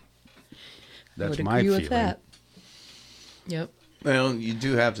 3rd. That's would my agree feeling. with that. Yep. Well, you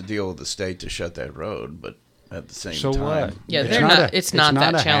do have to deal with the state to shut that road, but at the same So time, what? Yeah, It's it's not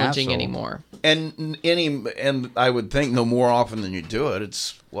not that a challenging hassle. anymore. And I would think no more often than you do it.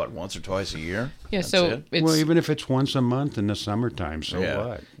 It's once or twice a year. Yeah, That's so it. it's Even if it's once a month in the summertime, so Yeah.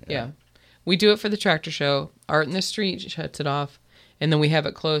 what? yeah. We do it for the tractor show. Art in the Street shuts it off, and then we have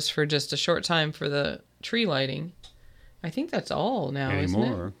it closed for just a short time for the tree lighting. I think that's all now, isn't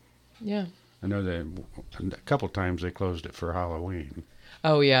Anymore. it? Yeah. I know that a couple times they closed it for Halloween.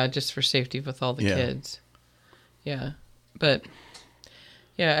 Oh yeah, just for safety with all the Yeah. kids. Yeah, but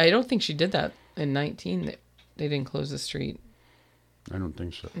yeah, I don't think she did that in 19. They didn't close the street. I don't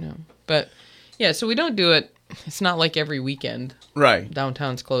think so. No, but yeah, so we don't do it. It's not like every weekend. Right.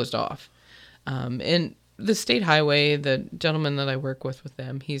 Downtown's closed off. And the state highway, the gentleman that I work with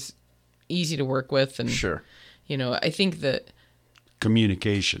them, he's easy to work with, and Sure. I think that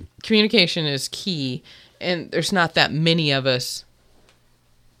Communication. communication is key, and there's not that many of us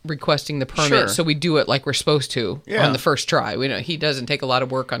requesting the permit, Sure. so we do it like we're supposed to Yeah. on the first try. He doesn't take a lot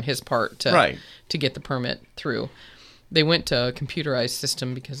of work on his part to get the permit through. They went to a computerized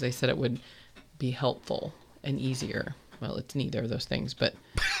system because they said it would be helpful and easier. Well, it's neither of those things, but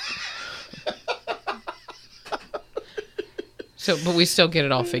but we still get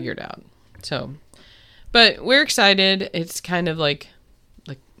it all figured out. So, but we're excited. It's kind of like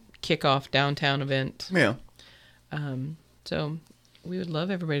kickoff downtown event. Yeah. So we would love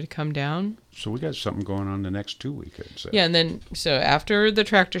everybody to come down. So we got something going on the next 2 weekends. Yeah, and then so after the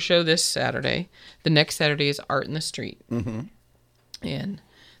tractor show this Saturday, the next Saturday is Art in the Street. Mm-hmm. And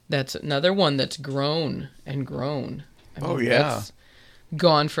that's another one that's grown and grown. That's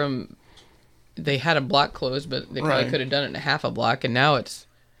gone from, they had a block closed, but they probably could have done it in a half a block, and now it's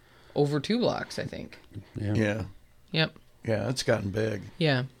over 2 blocks, I think. Yeah. Yep. Yeah, it's gotten big.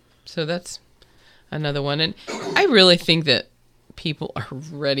 Yeah. So that's another one. And I really think that people are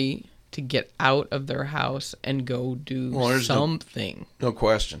ready to get out of their house and go do something. No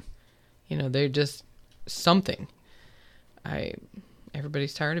question. You know, they're just something.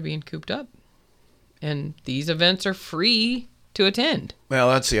 Everybody's tired of being cooped up. And these events are free to attend. Well,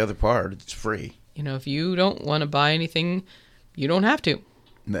 that's the other part. It's free. You know, if you don't want to buy anything, you don't have to.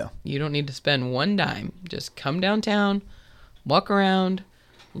 No. You don't need to spend one dime. Just come downtown, walk around,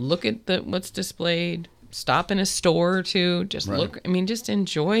 look at what's displayed, stop in a store or two, just look. I mean, just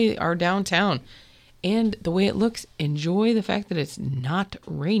enjoy our downtown. And the way it looks, enjoy the fact that it's not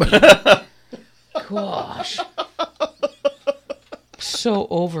raining. Gosh. So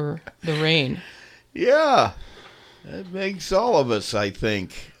over the rain. Yeah. That makes all of us, I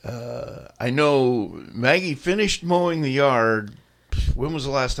think. I know Maggie finished mowing the yard. When was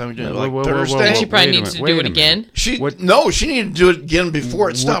the last time we did it? Thursday? And she probably needs to do it again. She needed to do it again before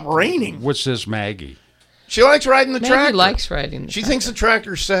it stopped raining. What's this, Maggie? She likes riding the tractor. Maggie likes riding the She tractor. thinks the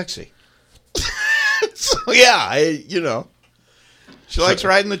tractor's sexy. So, yeah, she likes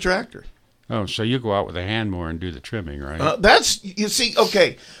riding the tractor. Oh, so you go out with a hand mower and do the trimming, right? You see,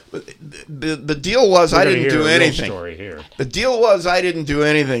 okay, the deal was I didn't do anything. Story here. The deal was I didn't do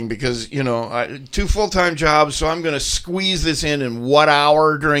anything because, 2 full-time jobs, so I'm going to squeeze this in what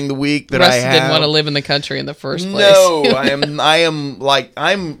hour during the week that Rusty I have. didn't want to live in the country in the first place. No,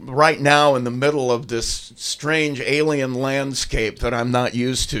 I'm right now in the middle of this strange alien landscape that I'm not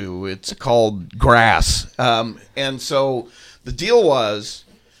used to. It's called grass. And so the deal was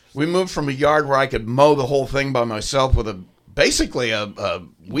we moved from a yard where I could mow the whole thing by myself with basically a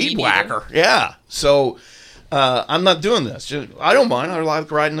weed whacker. Yeah. So I'm not doing this. I don't mind. I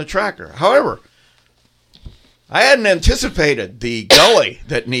like riding the tractor. However, I hadn't anticipated the gully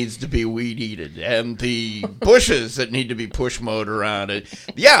that needs to be weed-eated and the bushes that need to be push-mowed around it.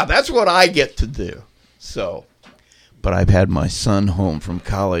 Yeah, that's what I get to do. So, but I've had my son home from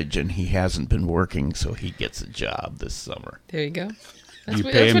college, and he hasn't been working, so he gets a job this summer. There you go. That's You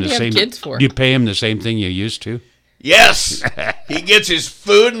what pay him you the have same. kids for. Do you pay him the same thing you used to? Yes, he gets his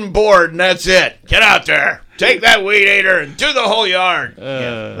food and board, and that's it. Get out there, take that weed eater, and do the whole yard.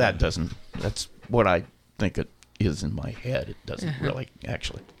 That's what I think it is in my head. It doesn't really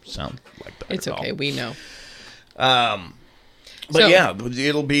actually sound like that. It's okay. We know. But yeah,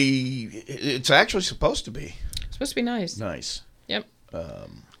 it's actually supposed to be. It's supposed to be nice. Nice. Yep.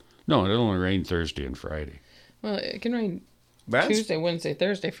 No, it only rained Thursday and Friday. Well, it can rain Tuesday, Wednesday,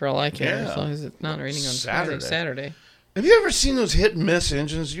 Thursday for all I care, as long as it's not raining on Saturday. Have you ever seen those hit and miss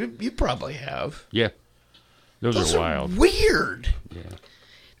engines? You probably have. Yeah. Those are wild. Weird. Yeah.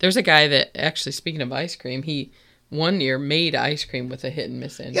 There's a guy that actually, speaking of ice cream, he one year made ice cream with a hit and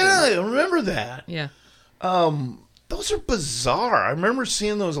miss engine. Yeah, I remember that. Yeah. Those are bizarre. I remember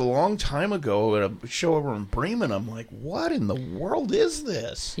seeing those a long time ago at a show over in Bremen. I'm like, what in the world is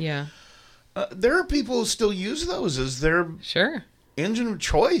this? Yeah. There are people who still use those as their engine of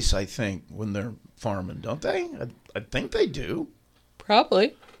choice, I think, when they're farming, don't they? I think they do.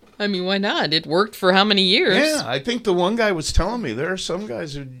 Probably. I mean, why not? It worked for how many years? Yeah, I think the one guy was telling me there are some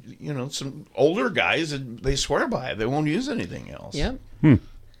guys who, some older guys, they swear by it. They won't use anything else. Yep.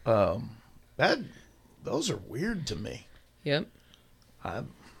 Those are weird to me. Yep. I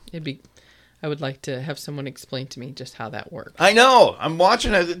would like to have someone explain to me just how that works. I know. I'm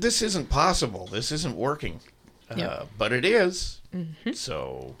watching it. This isn't possible. This isn't working. But it is. Mm-hmm.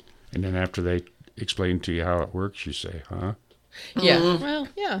 So. And then after they explain to you how it works, you say, huh? Yeah. Mm-hmm. Well,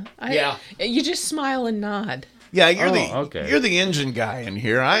 yeah. You just smile and nod. Yeah, you're the engine guy in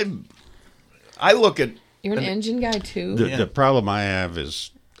here. I look at. You're an engine guy too. The problem I have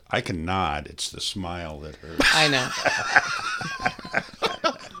is I can nod. It's the smile that hurts. I know.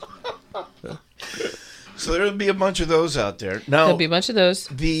 So there'll be a bunch of those out there. Now, there'll be a bunch of those.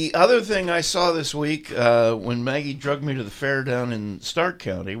 The other thing I saw this week when Maggie drugged me to the fair down in Stark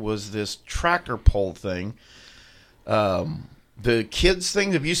County was this tractor pull thing. The kids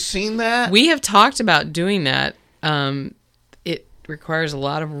thing. Have you seen that? We have talked about doing that. It requires a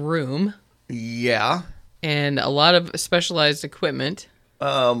lot of room. Yeah. And a lot of specialized equipment.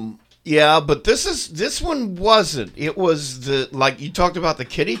 Yeah, but this one wasn't. It was like you talked about the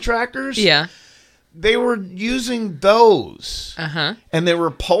kiddie tractors. Yeah. they were using those. Uh-huh. And they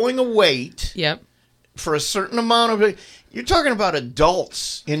were pulling a weight. Yep. For a certain amount of it. You're talking about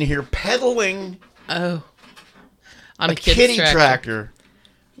adults in here pedaling on a kiddie tractor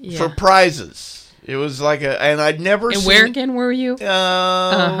for prizes. It was like and I'd never seen. And where again were you? We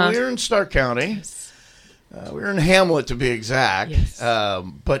were in Stark County. Yes. We were in Hamlet, to be exact. Yes.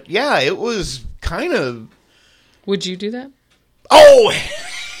 But yeah, it was kind of. Would you do that? Oh,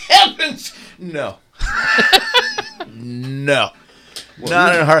 heavens! No. No.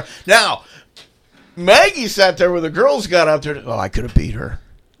 Not in her. Now, Maggie sat there with the girls got out there. Oh, I could have beat her.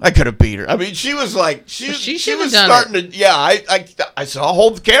 I mean, she was like, she was starting to. Yeah, I saw,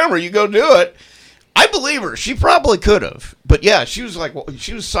 hold the camera. You go do it. I believe her. She probably could have. But yeah, she was like,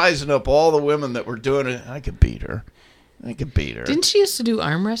 she was sizing up all the women that were doing it. I could beat her. Didn't she used to do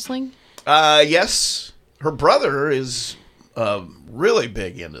arm wrestling? Yes. Her brother is really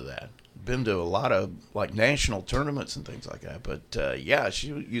big into that. Been to a lot of like national tournaments and things like that. But yeah, she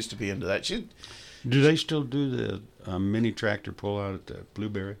used to be into that. Do they still do the mini tractor pull out at the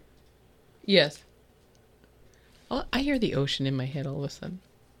Blueberry? Yes. Oh, I hear the ocean in my head all of a sudden.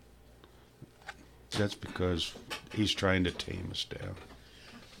 That's because he's trying to tame us down.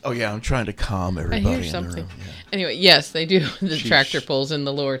 Oh yeah, I'm trying to calm everybody. I hear something. In the room. Yeah. Anyway, yes, they do the tractor pulls in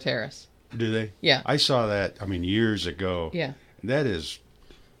the lower terrace. Do they? Yeah. I saw that. Years ago. Yeah. That is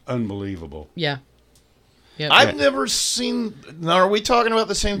unbelievable. Yeah. Yep. I've never seen. Now, are we talking about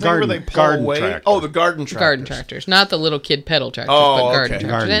the same thing where they pull away? Tractor. Oh, the garden tractors. Garden tractors, not the little kid pedal tractors, but garden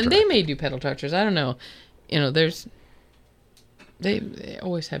tractors. And they may do pedal tractors. I don't know. They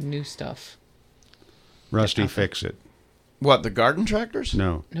always have new stuff. Rusty, fix it. What, the garden tractors?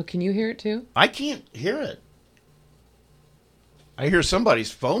 No. No, can you hear it too? I can't hear it. I hear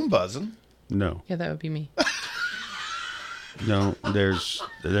somebody's phone buzzing. No. Yeah, that would be me. No, there's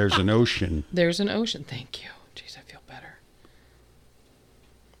an ocean. There's an ocean. Thank you. Jeez, I feel better.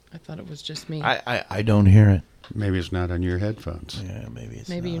 I thought it was just me. I don't hear it. Maybe it's not on your headphones. Yeah, maybe it's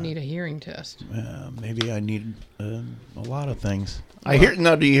Maybe not. you need a hearing test. Maybe I need a lot of things. I hear.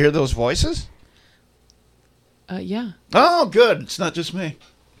 Now, do you hear those voices? Yeah. Oh, good. It's not just me.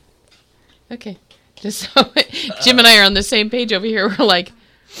 Okay. Just so Jim and I are on the same page over here. We're like,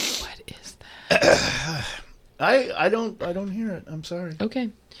 what is that? I don't hear it. I'm sorry. Okay.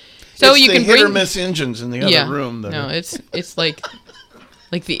 So it's you the can hit bring or miss engines in the other room. No, it's like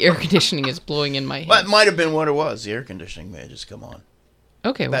the air conditioning is blowing in my head. Well, it might have been what it was. The air conditioning may have just come on.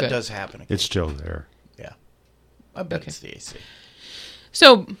 Okay, well, that good. does happen. It's still there. Yeah, I bet it's the AC.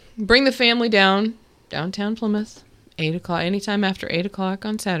 So bring the family downtown Plymouth, 8 o'clock, anytime after 8 o'clock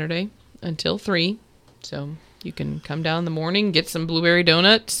on Saturday until 3. So you can come down in the morning, get some blueberry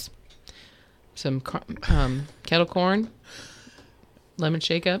donuts, some kettle corn, lemon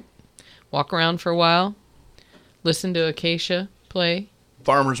shake up, walk around for a while, listen to Acacia play.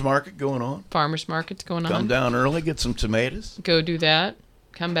 Farmer's market going on. Farmer's market's going on. Come down early, get some tomatoes. Go do that.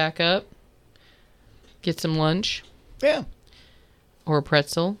 Come back up. Get some lunch. Yeah. Or a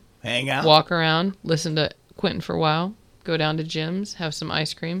pretzel. Hang out. Walk around. Listen to Quentin for a while. Go down to Jim's. Have some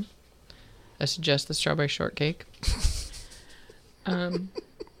ice cream. I suggest the strawberry shortcake. And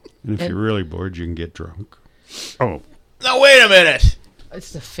if you're really bored, you can get drunk. Oh. Now, wait a minute.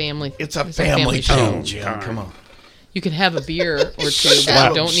 It's a family. It's a family show, Jim. Oh, come on. You can have a beer or two, but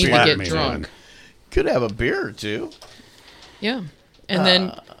you don't need to get drunk. Could have a beer or two. Yeah. And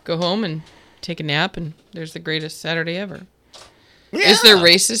then go home and take a nap, and there's the greatest Saturday ever. Yeah. Is there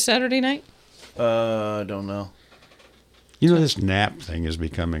races Saturday night? I don't know. You know, this nap thing is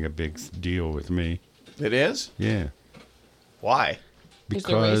becoming a big deal with me. It is? Yeah. Why? Is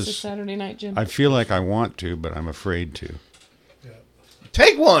there races Saturday night, Jim? I feel like I want to, but I'm afraid to.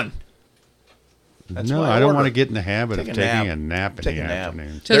 Take one. No, I don't want to get in the habit of taking a nap in the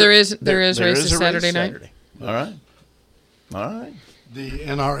afternoon. So there is races Saturday night? All right. All right. The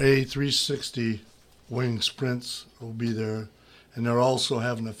NRA 360 wing sprints will be there, and they're also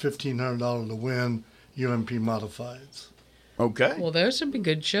having a $1,500 to win UMP modifieds. Okay. Well, those would be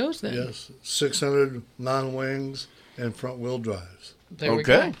good shows then. Yes, 600 non-wings and front-wheel drives. There we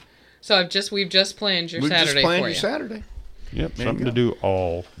go. So we've just planned your Saturday for you. Just planned your Saturday. Yep, something to do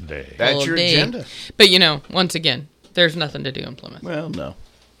all day. That's your agenda. But, once again, there's nothing to do in Plymouth. Well, no.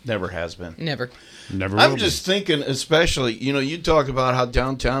 Never has been. Never I'm just thinking, especially, you talk about how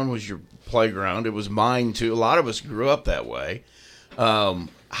downtown was your playground. It was mine, too. A lot of us grew up that way.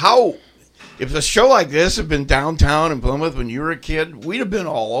 If a show like this had been downtown in Plymouth when you were a kid, we'd have been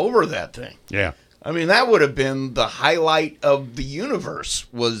all over that thing. Yeah. I mean, that would have been the highlight of the universe,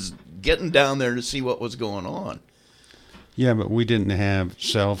 was getting down there to see what was going on. Yeah, but we didn't have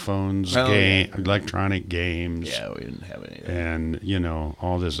cell phones, Oh, yeah. electronic games. Yeah, we didn't have any of that. And, you know,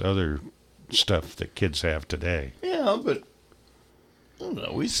 all this other stuff that kids have today. Yeah, but I don't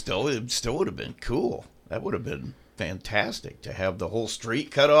know. It still would have been cool. That would have been fantastic to have the whole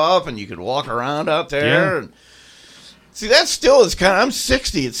street cut off and you could walk around out there. Yeah. And see, that still is kind of. I'm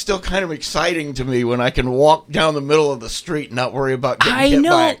 60. It's still kind of exciting to me when I can walk down the middle of the street and not worry about getting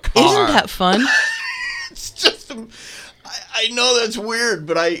hit by a car. Isn't that fun? It's just. I know that's weird,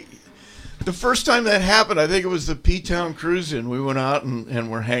 but the first time that happened, I think it was the P-Town Cruise-In. We went out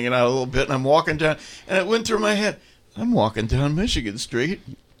and we're hanging out a little bit, and I'm walking down, and it went through my head. I'm walking down Michigan Street.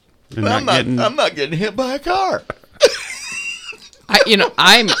 And I'm not getting hit by a car.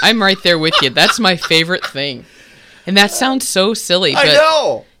 I'm right there with you. That's my favorite thing. And that sounds so silly, but I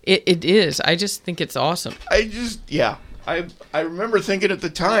know. It is. I just think it's awesome. I remember thinking at the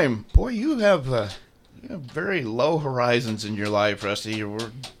time, boy, you have very low horizons in your life, Rusty.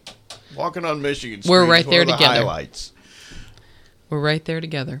 We're walking on Michigan Street. We're right one there of the together. Highlights. We're right there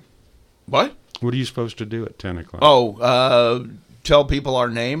together. What? What are you supposed to do at 10 o'clock? Oh, tell people our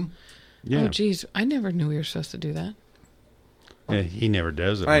name? Yeah. Oh, geez. I never knew we were supposed to do that. Yeah, he never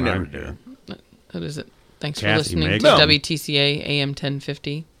does it. I when never I'm do. here. What is it? Thanks for Kathy listening makes to it. WTCA AM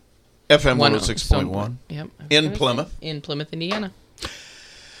 1050. FM 106.1. Yep. In Plymouth. In Plymouth, Indiana.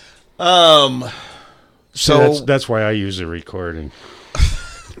 So that's why I use a recording.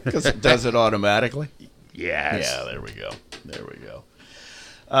 Because it does it automatically? Yes. Yeah, there we go.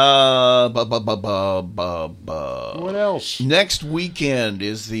 What else? Next weekend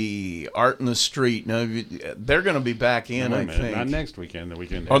is the Art in the Street. Now, they're going to be back in, I think. Not next weekend, the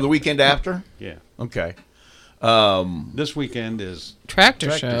weekend Or the weekend after? Yeah. Okay. This weekend is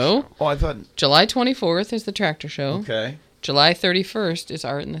Tractor Show. Oh, I thought... July 24th is the Tractor Show. Okay. July 31st is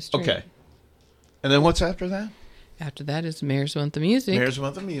Art in the Street. Okay. And then what's after that? After that is Mayor's Month of Music. Mayor's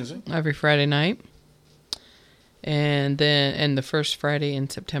Month of Music. Every Friday night. And the first Friday in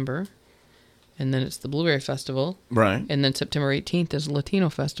September. And then it's the Blueberry Festival. Right. And then September 18th is Latino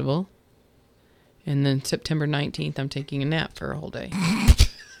Festival. And then September 19th, I'm taking a nap for a whole day.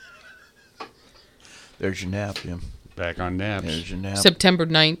 There's your nap, Jim. back on naps. There's your nap. September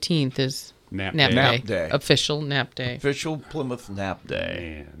 19th is Nap Nap Day. Day. Nap Day. Official Nap Day. Official Plymouth Nap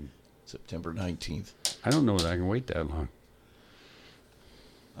Day. Man, September 19th. I don't know that I can wait that long.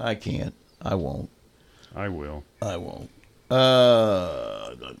 I can't. I won't. I will. I won't.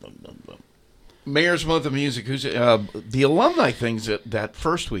 Mayor's Month of Music. Who's the alumni thing's that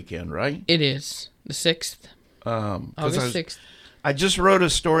first weekend, right? It is. The 6th. August 6th. I just wrote a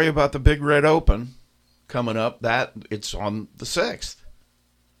story about the Big Red Open coming up. That it's on the 6th.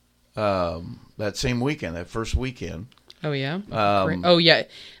 That same weekend, that first weekend. Oh, yeah? Oh, yeah.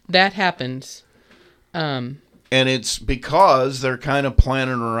 That happens. And it's because they're kind of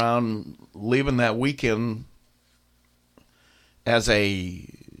planning around leaving that weekend as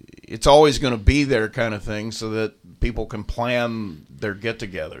it's always going to be there kind of thing so that people can plan their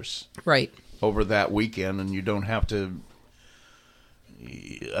get-togethers. Right. Over that weekend, and you don't have to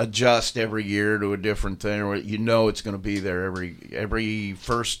adjust every year to a different thing. Or you know it's going to be there every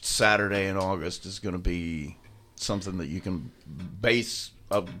first Saturday in August is going to be something that you can base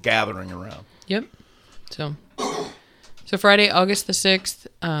a gathering around. Yep. So Friday, August the 6th,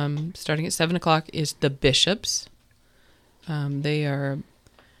 starting at 7 o'clock, is the Bishops. They are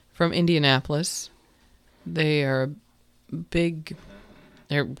from Indianapolis. They're a big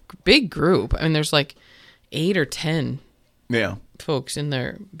group. I mean, there's like 8 or 10 folks in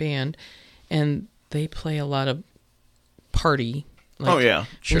their band, and they play a lot of party. Like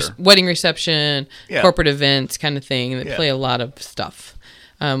sure. Wedding reception, corporate events kind of thing. And they play a lot of stuff.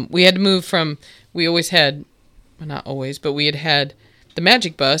 We had to move from, we always had, well, not always, but we had the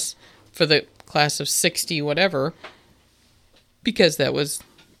Magic Bus for the class of 60 whatever, because that was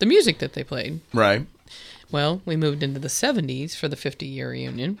the music that they played. Right. Well, we moved into the 70s for the 50-year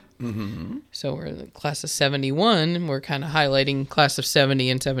reunion. Mm-hmm. So we're the class of 71, and we're kind of highlighting class of 70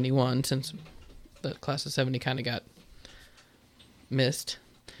 and 71 since the class of 70 kind of got missed.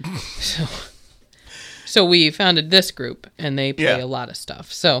 So we founded this group, and they play a lot of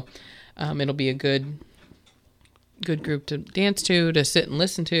stuff. So it'll be a good group to dance to sit and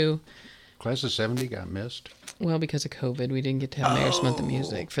listen to. Class of 70 got missed? Well, because of COVID, we didn't get to have Mayor's Month of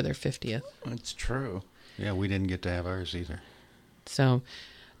Music for their 50th. That's true. Yeah, we didn't get to have ours either. So,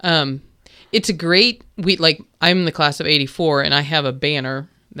 it's a great, I'm in the class of 84, and I have a banner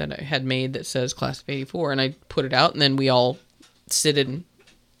that I had made that says class of 84, and I put it out, and then we all sit in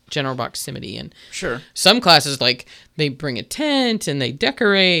general proximity. And sure, some classes, they bring a tent, and they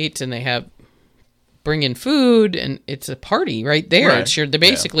decorate, and they have bring in food, and it's a party right there. Right. It's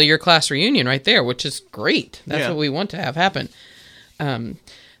basically your class reunion right there, which is great. That's what we want to have happen. The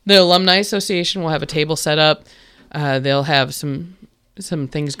Alumni Association will have a table set up. They'll have some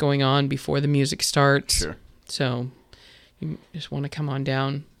things going on before the music starts. Sure. So you just want to come on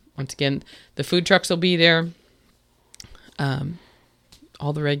down. Once again, the food trucks will be there.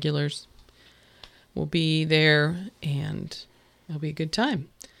 All the regulars will be there, and it'll be a good time.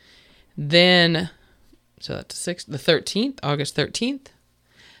 Then, so that's the 13th, August 13th,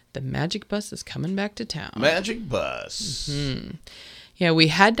 the Magic Bus is coming back to town. Magic Bus. Mm-hmm. Yeah, we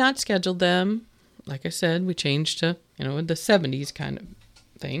had not scheduled them. Like I said, we changed to, the 70s kind of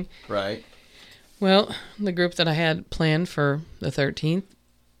thing. Right. Well, the group that I had planned for the 13th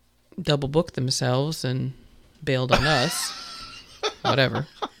double booked themselves and bailed on us. Whatever.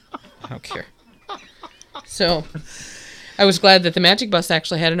 I don't care. So I was glad that the Magic Bus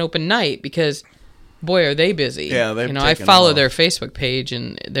actually had an open night because, boy, are they busy. Yeah, they've I taken follow off. their Facebook page,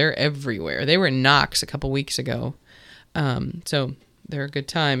 and they're everywhere. They were in Knox a couple weeks ago. So they're a good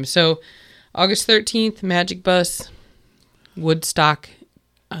time. So August 13th, Magic Bus, Woodstock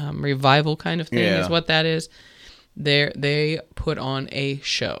revival kind of thing is what that is. They put on a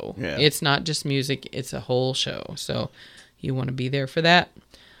show. Yeah. It's not just music, it's a whole show. So you want to be there for that.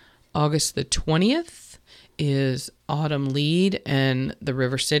 August the 20th is Autumn Lead and the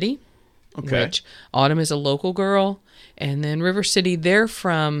River City. Okay. Which Autumn is a local girl. And then River City, they're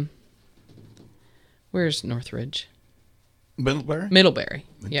from, where's Northridge? Middlebury? Middlebury.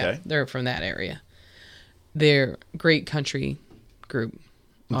 Yeah, Okay. they're from that area. They're a great country group.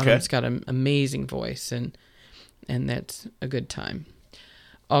 Okay. Autumn's got an amazing voice, and that's a good time.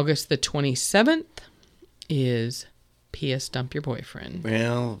 August the 27th is P.S. Dump Your Boyfriend.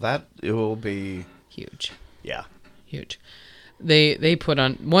 Well, it will be huge. Yeah. Huge. They put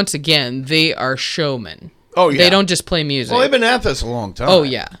on, once again, they are showmen. Oh, yeah. They don't just play music. Well, they've been at this a long time. Oh,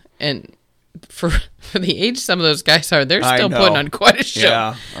 yeah. And for the age some of those guys are, they're still putting on quite a show.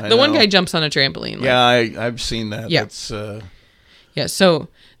 Yeah, I the one know. guy jumps on a trampoline. Yeah, I've seen that. Yeah. That's, yeah, so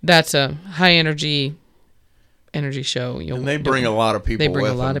that's a high energy show. and they bring a lot of people They bring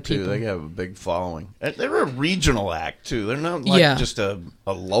with a lot them, of people. too. They have a big following. And they're a regional act, too. They're not like just a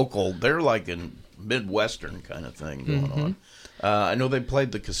local. They're like a Midwestern kind of thing going on. I know they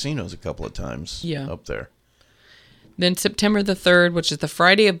played the casinos a couple of times up there. Then September the 3rd, which is the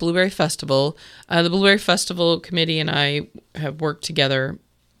Friday of Blueberry Festival, the Blueberry Festival Committee and I have worked together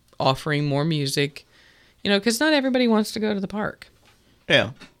offering more music, because not everybody wants to go to the park.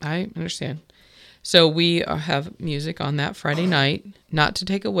 Yeah. I understand. So we have music on that Friday night, not to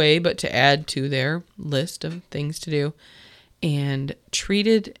take away, but to add to their list of things to do. And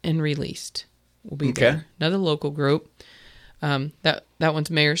Treated and Released will be there. Another local group. That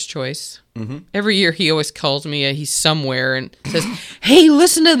one's Mayor's Choice. Mm-hmm. Every year he always calls me. He's somewhere and says, "Hey,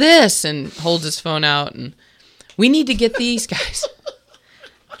 listen to this," and holds his phone out, and we need to get these guys.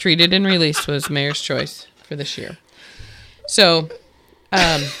 Treated and Released was Mayor's Choice for this year. So,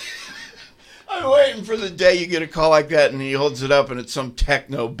 I'm waiting for the day you get a call like that, and he holds it up, and it's some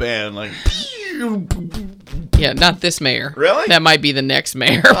techno band, like. Yeah, not this mayor. Really? That might be the next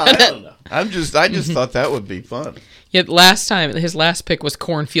mayor. I don't know. I just thought that would be fun. Yet last time, his last pick was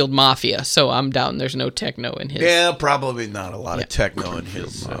Cornfield Mafia, so I'm doubting there's no techno in his. Yeah, probably not a lot of techno in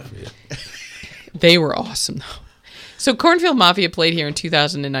his. They were awesome, though. So Cornfield Mafia played here in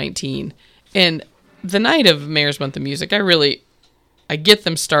 2019, and the night of Mayor's Month of Music, I get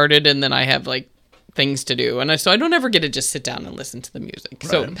them started, and then I have, things to do. And so I don't ever get to just sit down and listen to the music.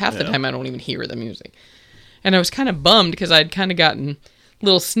 So half the time I don't even hear the music. And I was kind of bummed because I'd kind of gotten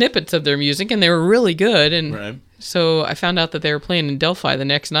little snippets of their music, and they were really good. And so I found out that they were playing in Delphi the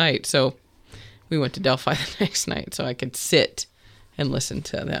next night. So we went to Delphi the next night so I could sit and listen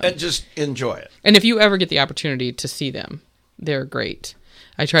to them. And just enjoy it. And if you ever get the opportunity to see them, they're great.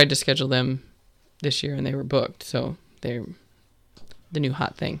 I tried to schedule them this year, and they were booked. So they're the new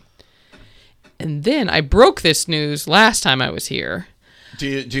hot thing. And then I broke this news last time I was here. Do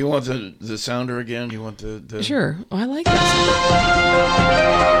you want the sounder again? Do you want the... Sure. Oh, I like that.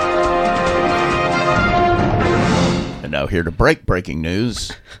 And now here to breaking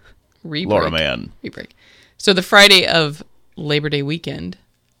news. Laura Mann. Re-break. So the Friday of Labor Day weekend,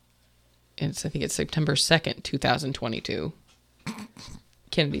 I think it's September 2nd, 2022,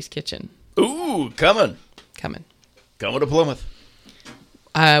 Kennedy's Kitchen. Ooh, coming. Coming to Plymouth.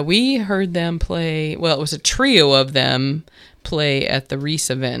 We heard them play, well, it was a trio of them play at the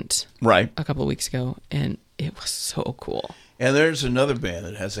Reese event a couple of weeks ago, and it was so cool. And there's another band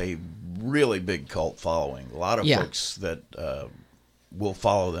that has a really big cult following. A lot of folks that we'll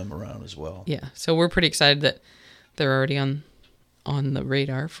follow them around as well. Yeah, so we're pretty excited that they're already on the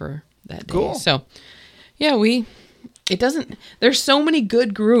radar for that day. Cool. So, yeah, there's so many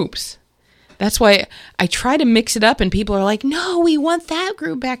good groups. That's why I try to mix it up, and people are like, no, we want that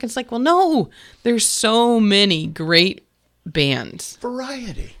group back. It's like, well, no, there's so many great bands.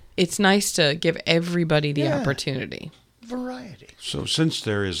 Variety. It's nice to give everybody the opportunity. Variety. So since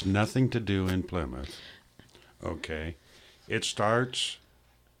there is nothing to do in Plymouth, okay, it starts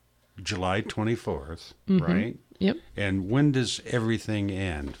July 24th, right? Yep. And when does everything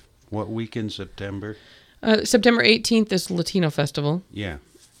end? What week in September? September 18th is Latino Festival. Yeah.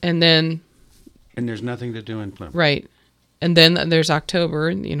 And then... And there's nothing to do in Plymouth. Right. And then there's October.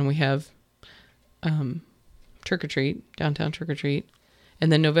 You know, we have Trick or Treat, downtown Trick or Treat.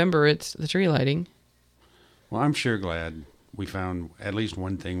 And then November, it's the tree lighting. Well, I'm sure glad we found at least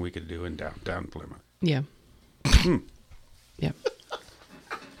one thing we could do in downtown Plymouth. Yeah. Yeah. Yeah,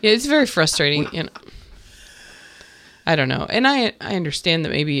 it's very frustrating. You know, I don't know. And I understand that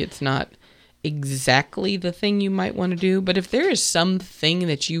maybe it's not exactly the thing you might want to do, but if there is something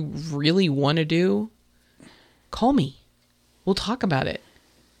that you really want to do, call me. We'll talk about it.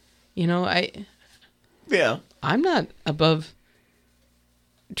 You know, I'm not above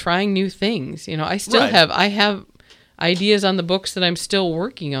trying new things. You know, I still I have ideas on the books that I'm still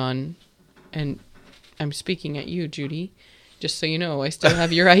working on, and I'm speaking at you, Judy, just so you know. I still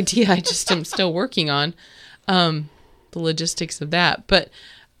have your idea. I just am still working on the logistics of that. But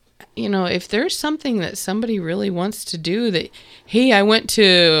you know, if there's something that somebody really wants to do, that, hey, I went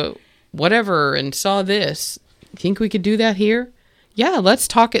to whatever and saw this, think we could do that here? Yeah, let's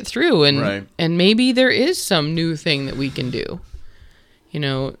talk it through, and maybe there is some new thing that we can do. You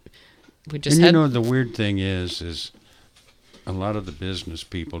know, we just you know, the weird thing is a lot of the business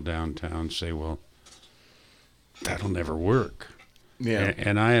people downtown say, well, that'll never work. Yeah.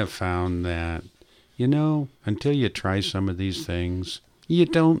 And I have found that, you know, until you try some of these things, you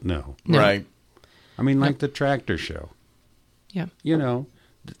don't know. No. Right. I mean, like the tractor show. Yeah. You know,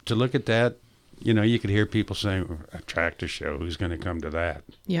 to look at that, you know, you could hear people saying, a tractor show, who's going to come to that?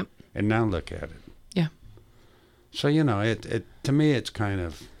 Yep. And now look at it. Yeah. So, you know, it to me, it's kind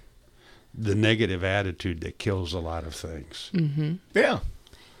of the negative attitude that kills a lot of things. Mm-hmm. Yeah.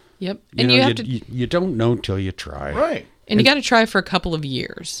 Yep. You know, you don't know till you try. Right. And you got to try for a couple of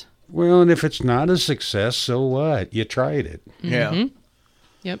years. Well, and if it's not a success, so what? You tried it. Yeah. Mm-hmm.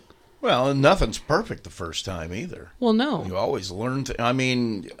 Yep. Well, and nothing's perfect the first time either. Well, no. You always learn. I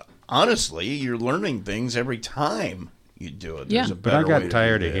mean, honestly, you're learning things every time you do it. Yeah. There's a But I better way got to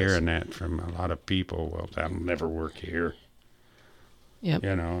tired do of this. hearing that from a lot of people. Well, that'll never work here. Yep.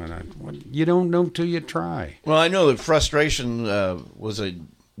 You know, and you don't know till you try. Well, I know that frustration was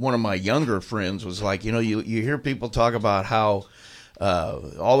one of my younger friends was like, you know, you hear people talk about how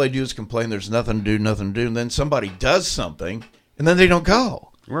all they do is complain, there's nothing to do, and then somebody does something, and then they don't go.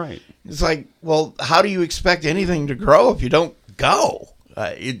 Right. It's like, well, how do you expect anything to grow if you don't go?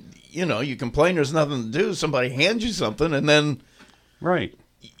 You know, you complain there's nothing to do, somebody hands you something, and then right,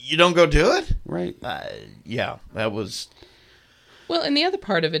 you don't go do it? Right. Yeah, that was... Well, and the other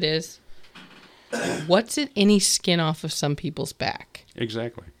part of it is, what's it any skin off of some people's back?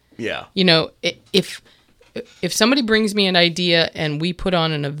 Exactly. Yeah. You know, if somebody brings me an idea and we put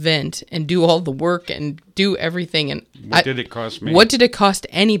on an event and do all the work and do everything, and what did it cost me? What did it cost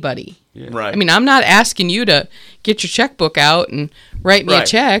anybody? Yeah. Right. I mean, I'm not asking you to get your checkbook out and write me a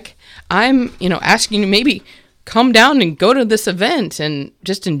check. I'm, you know, asking you maybe come down and go to this event and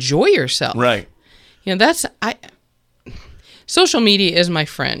just enjoy yourself. Right. You know, social media is my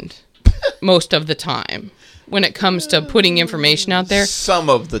friend most of the time when it comes to putting information out there. Some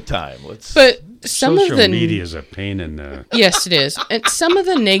of the time. But some social of the media is a pain in the... Yes, it is. And some of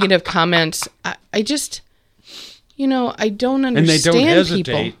the negative comments, I just, you know, I don't understand. And they don't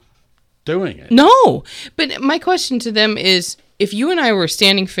hesitate people doing it. No. But my question to them is, if you and I were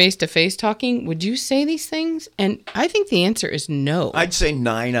standing face to face talking, would you say these things? And I think the answer is no. I'd say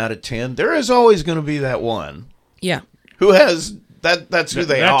 9 out of 10. There is always going to be that one. Yeah. Who has that's who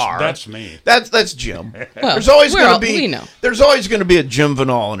they are. That's me. That's Jim. Well, there's always going to be we know. There's always going to be a Jim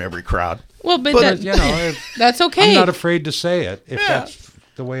Vanall in every crowd. Well, but you know, that's okay. I'm not afraid to say it if that's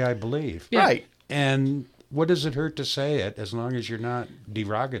the way I believe. Yeah. Right. And what does it hurt to say it as long as you're not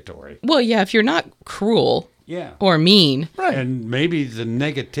derogatory? Well, yeah, if you're not cruel Yeah. or mean. Right. And maybe the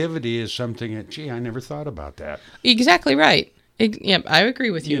negativity is something that, gee, I never thought about that. Exactly right. Yep, I agree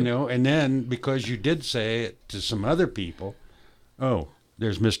with you. You know, and then because you did say it to some other people, oh,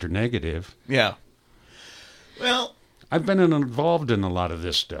 there's Mr. Negative. Yeah. Well, I've been involved in a lot of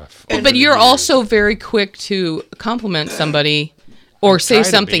this stuff. But you're also very quick to compliment somebody or Try say to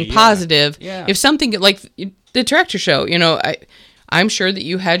something be, yeah. positive. Yeah. If something like the tractor show, I'm sure that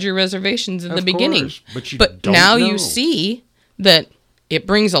you had your reservations in the Of beginning, course, but you don't now know. you see that it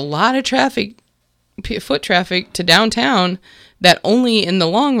brings a lot of traffic, foot traffic to downtown. That only in the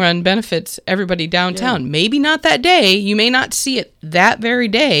long run benefits everybody downtown. Yeah. Maybe not that day. You may not see it that very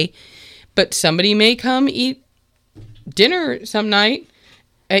day, but somebody may come eat dinner some night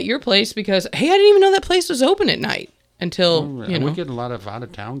at your place because, hey, I didn't even know that place was open at night until, We get a lot of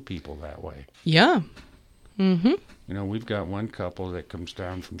out-of-town people that way. Yeah. Mm-hmm. We've got one couple that comes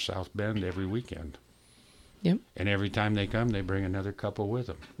down from South Bend every weekend. Yep. And every time they come, they bring another couple with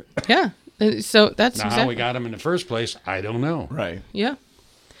them. Yeah. So that's Now, how we got them in the first place, I don't know. Right. Yeah.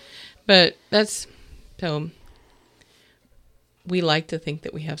 But so we like to think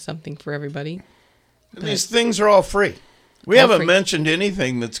that we have something for everybody. And these things are all free. We All haven't free. mentioned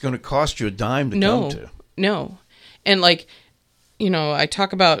anything that's going to cost you a dime to come to. No. And I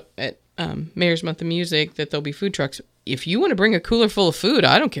talk about at Mayor's Month of Music that there'll be food trucks. If you want to bring a cooler full of food,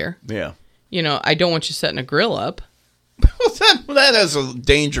 I don't care. Yeah. I don't want you setting a grill up. that has a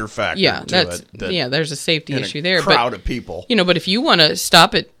danger factor Yeah, to it. there's a safety in a issue there. crowd of people. But if you want to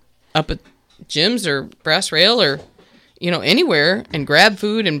stop up at Jim's or Brass Rail or, anywhere and grab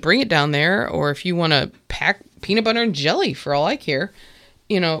food and bring it down there, or if you want to pack peanut butter and jelly, for all I care,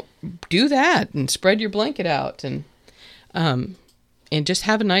 do that and spread your blanket out and just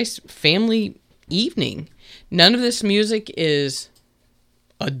have a nice family evening. None of this music is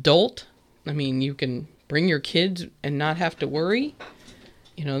adult. I mean, you can bring your kids and not have to worry.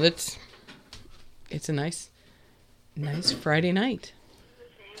 It's a nice Friday night.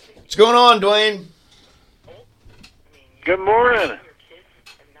 What's going on, Dwayne? Good morning.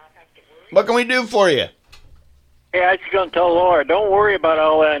 What can we do for you? Hey, I was just going to tell Laura, don't worry about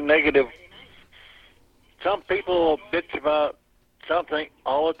all that negative. Some people bitch about something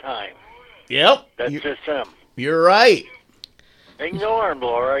all the time. Yep. That's just them. You're right. Ignore them,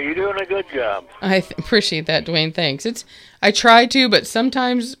 Laura. You're doing a good job. I appreciate that, Dwayne. Thanks. I try to, but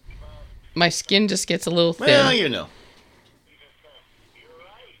sometimes my skin just gets a little thin. Well,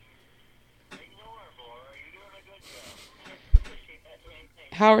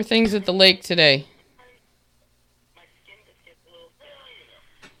 How are things at the lake today?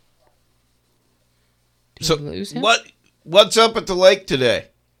 So what's up at the lake today?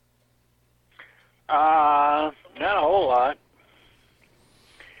 Not a whole lot.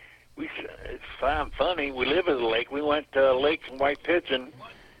 It's funny. We live at the lake. We went to Lakes and White Pigeon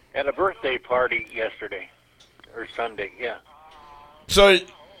at a birthday party yesterday or Sunday. Yeah. So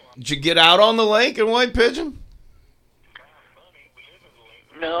did you get out on the lake in White Pigeon?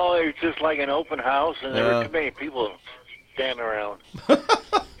 No, it was just like an open house, and there were too many people standing around. But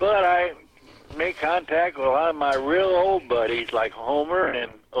I made contact with a lot of my real old buddies, like Homer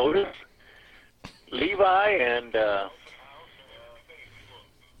and Otis, Levi, and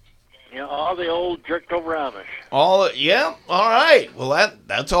all the old jerked over Amish. All right. Well,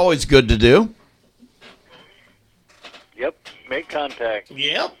 that's always good to do. Yep, make contact.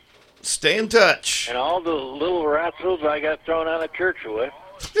 Yep, stay in touch. And all the little rascals I got thrown out of church with.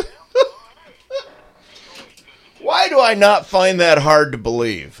 Why do I not find that hard to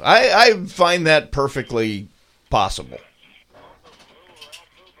believe? I find that perfectly possible.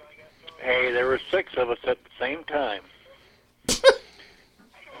 Hey, there were 6 of us at the same time.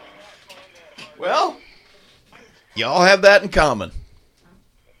 Well, y'all have that in common.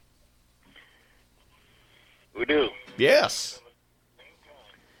 We do. Yes.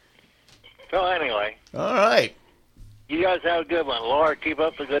 So anyway. All right. You guys have a good one. Laura, keep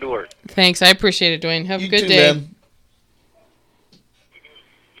up the good work. Thanks. I appreciate it, Dwayne. Have a good too, day. man.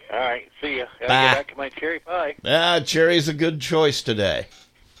 All right. See ya. Gotta Bye. get back to my cherry pie. Cherry's a good choice today.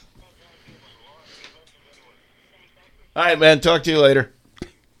 All right, man. Talk to you later.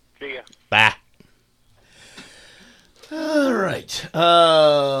 See ya. Bye. All right.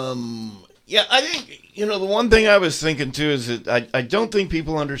 Yeah, I think, the one thing I was thinking, too, is that I don't think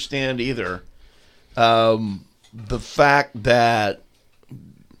people understand either the fact that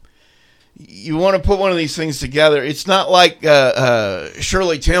you want to put one of these things together. It's not like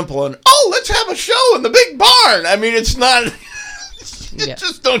Shirley Temple and, let's have a show in the big barn. I mean, it's not...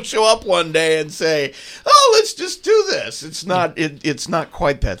 Just don't show up one day and say, let's just do this. It's not it's not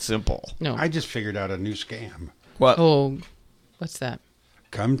quite that simple. No. I just figured out a new scam. What? Oh, what's that?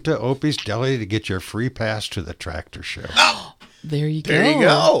 Come to Opie's Deli to get your free pass to the tractor show. There you go. There you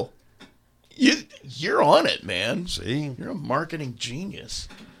go. You're on it, man. See? You're a marketing genius.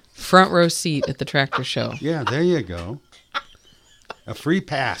 Front row seat at the tractor show. Yeah, there you go. A free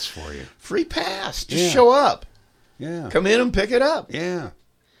pass for you. Free pass. Just show up. Yeah. Come in and pick it up. Yeah.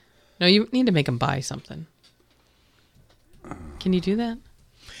 No, you need to make them buy something. Can you do that?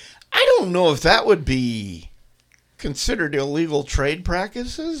 I don't know if that would be considered illegal trade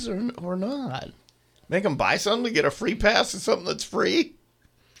practices or not. Make them buy something to get a free pass to something that's free.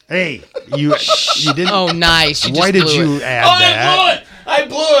 Hey, you didn't. Oh, nice. Why did you add that? I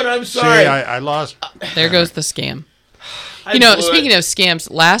blew it. I'm sorry. See, I lost. There goes the scam. I You know, blew speaking it. of scams,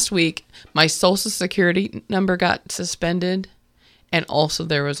 last week my Social Security number got suspended, and also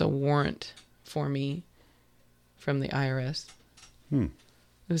there was a warrant for me from the IRS. It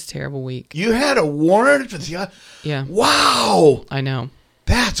was a terrible week. You had a warrant for the. Yeah. Wow. I know.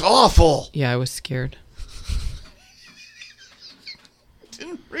 That's awful. Yeah, I was scared.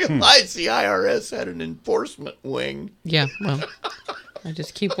 Didn't realize the IRS had an enforcement wing. Yeah, well, I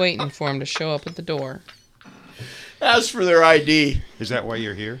just keep waiting for them to show up at the door. Ask for their ID. Is that why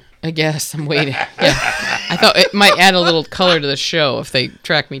you're here? I guess I'm waiting. Yeah. I thought it might add a little color to the show if they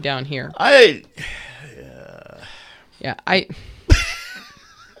track me down here.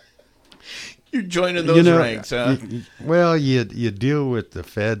 You're joining those ranks, huh? You deal with the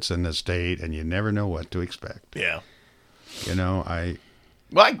feds and the state, and you never know what to expect. Yeah. You know, I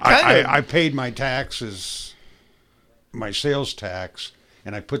paid my taxes, my sales tax,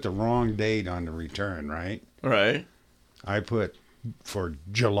 and I put the wrong date on the return, right? Right. I put for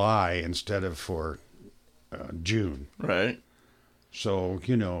July instead of for June. Right. So,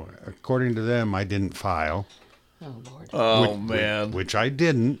 you know, according to them, I didn't file. Oh, Lord. Oh, man. Which I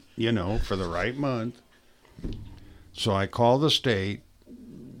didn't, you know, for the right month. So I called the state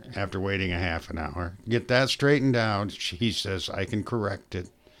after waiting a half an hour. Get that straightened out. He says I can correct it.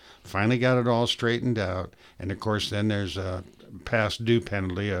 Finally got it all straightened out. And, of course, then there's a past due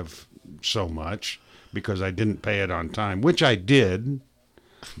penalty of so much because I didn't pay it on time, which I did,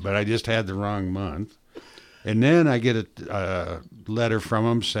 but I just had the wrong month. And then I get a letter from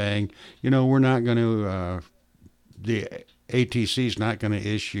them saying, you know, we're not going to... the ATC's not going to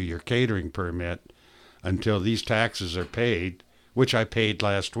issue your catering permit until these taxes are paid, which I paid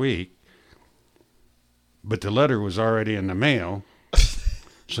last week. But the letter was already in the mail.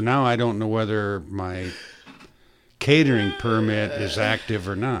 So now I don't know whether my catering permit is active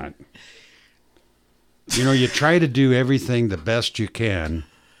or not. You know, you try to do everything the best you can,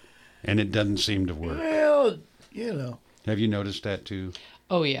 and it doesn't seem to work. Well, you know. Have you noticed that too?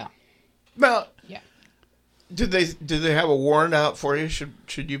 Oh, yeah. Well, yeah. Did they have a warrant out for you? Should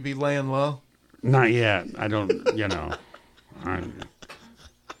you be laying low? Not yet. I don't.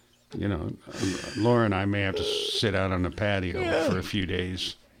 Laura and I may have to sit out on the patio for a few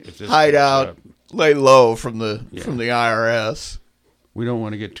days. If this hide goes out, up. lay low from the IRS. We don't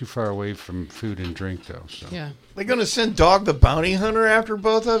want to get too far away from food and drink, though. So Yeah. They're going to send Dog the Bounty Hunter after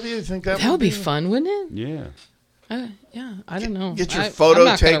both of you? You think that would be fun, wouldn't it? Yeah. Yeah, I don't know. Get your I'm photo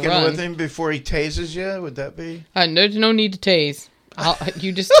not gonna taken run. with him before he tases you? Would that be? There's no need to tase.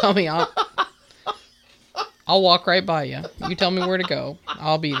 You just tell me. I'll walk right by you. You tell me where to go.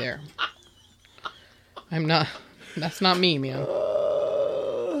 I'll be there. I'm not. That's not me, man.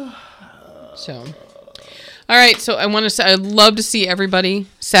 So, all right. So I want to say I'd love to see everybody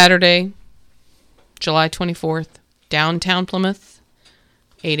Saturday, July 24th, downtown Plymouth,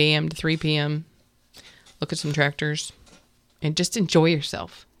 8 a.m. to 3 p.m. Look at some tractors and just enjoy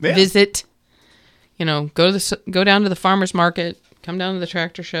yourself. Yeah. Visit. You know, go down to the farmer's market. Come down to the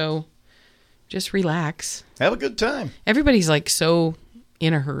tractor show. Just relax. Have a good time. Everybody's like so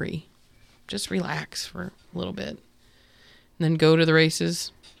in a hurry. Just relax for a little bit. And then go to the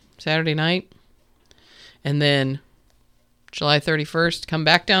races Saturday night. And then July 31st, come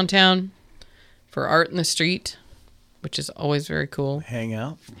back downtown for Art in the Street, which is always very cool. Hang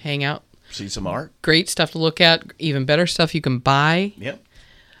out. See some art. Great stuff to look at. Even better stuff you can buy. Yep.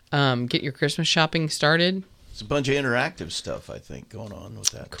 Get your Christmas shopping started. It's a bunch of interactive stuff, I think, going on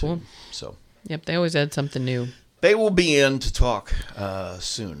with that. Cool. Too. So. Yep, they always add something new. They will be in to talk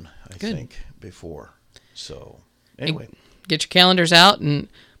soon, I Good. think, before. So, anyway. Get your calendars out and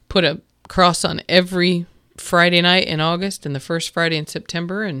put a cross on every Friday night in August and the first Friday in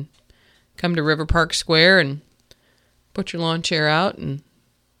September and come to River Park Square and put your lawn chair out and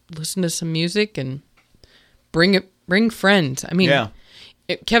listen to some music and bring friends. I mean,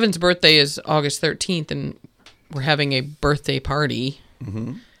 Kevin's birthday is August 13th and we're having a birthday party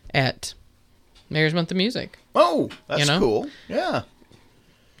at Mayor's Month of Music. Oh, that's cool. Yeah.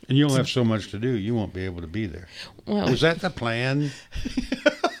 And you'll have so much to do, you won't be able to be there. Well, was that the plan?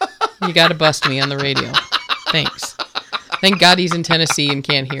 You got to bust me on the radio. Thanks. Thank God he's in Tennessee and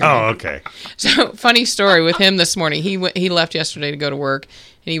can't hear me. Oh, okay. So, funny story with him this morning. He left yesterday to go to work,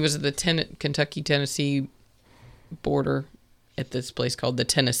 and he was at the Kentucky-Tennessee border at this place called the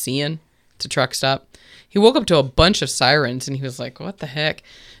Tennessean. It's a truck stop. He woke up to a bunch of sirens, and he was like, what the heck?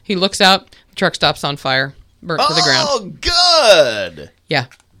 He looks out, the truck stop's on fire, burnt to the ground. Oh, good. Yeah.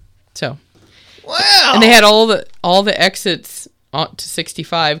 So. Wow. And they had all the exits to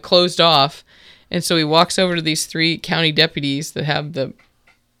 65 closed off. And so he walks over to these 3 county deputies that have the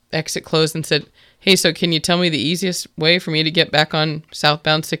exit closed and said, hey, so can you tell me the easiest way for me to get back on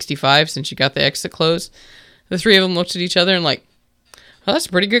southbound 65 since you got the exit closed? The 3 of them looked at each other and like, well, that's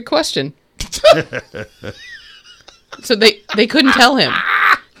a pretty good question. So they couldn't tell him.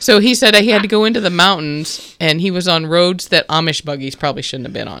 So he said he had to go into the mountains, and he was on roads that Amish buggies probably shouldn't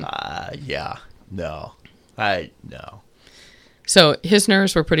have been on. Yeah. No. No. So his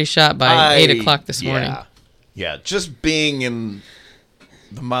nerves were pretty shot by 8 o'clock this morning. Yeah, just being in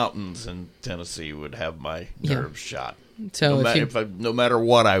the mountains in Tennessee would have my nerves shot. So no matter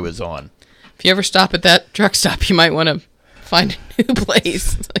what I was on. If you ever stop at that truck stop, you might want to find a new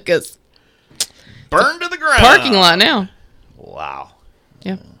place. Because burn to the ground. Parking lot now. Wow.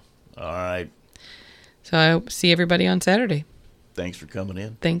 Yeah. All right. So I see everybody on Saturday. Thanks for coming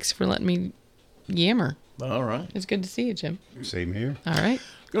in. Thanks for letting me yammer. All right. It's good to see you, Jim. Same here. All right.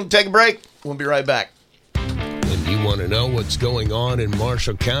 Going to take a break. We'll be right back. When you want to know what's going on in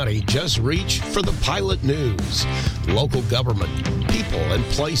Marshall County, just reach for the Pilot News. Local government, people, and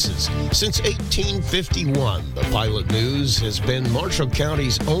places. Since 1851, the Pilot News has been Marshall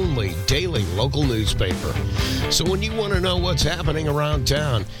County's only daily local newspaper. So when you want to know what's happening around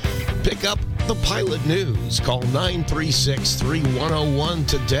town, pick up the Pilot News. Call 936-3101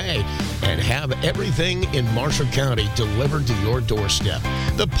 today and have everything in Marshall County delivered to your doorstep.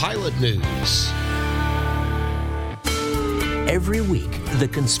 The Pilot News. Every week, The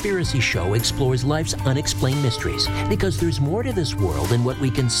Conspiracy Show explores life's unexplained mysteries because there's more to this world than what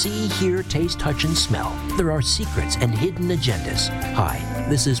we can see, hear, taste, touch, and smell. There are secrets and hidden agendas. Hi,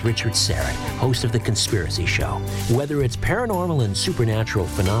 this is Richard Serrett, host of The Conspiracy Show. Whether it's paranormal and supernatural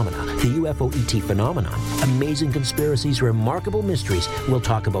phenomena, the UFO ET phenomenon, amazing conspiracies, remarkable mysteries, we'll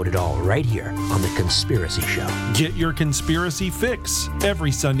talk about it all right here on The Conspiracy Show. Get your conspiracy fix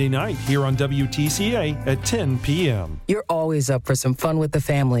every Sunday night here on WTCA at 10 p.m. You're always up for some fun with the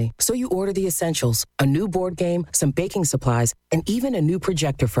family, so you order the essentials, a new board game, some baking supplies, and even a new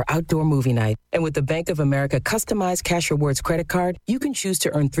projector for outdoor movie night. And with the Bank of America customized Cash Rewards credit card, you can choose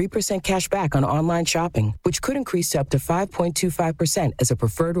to earn 3% cash back on online shopping, which could increase to up to 5.25% as a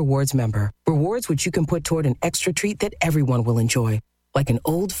preferred rewards member. Rewards which you can put toward an extra treat that everyone will enjoy, like an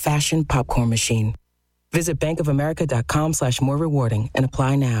old-fashioned popcorn machine. Visit bankofamerica.com/more rewarding and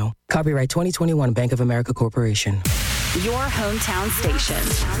apply now. Copyright 2021 Bank of America Corporation. Your hometown station.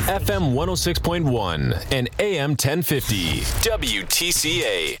 FM 106.1 and AM 1050.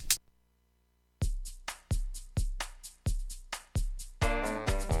 WTCA.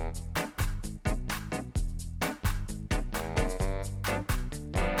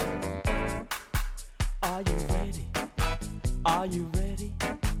 Are you ready? Are you ready?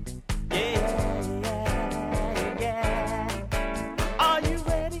 Yeah, yeah, yeah. Are you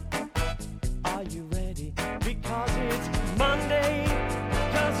ready? Are you ready? Because it's Monday.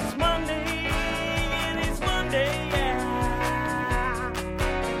 Because it's Monday. And it's Monday, yeah.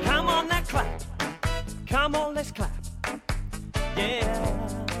 Come on, now clap. Come on, let's clap.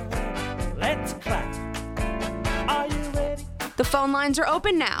 Yeah. Let's clap. Are you ready? The phone lines are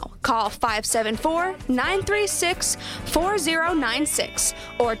open now. Call 574-936-4096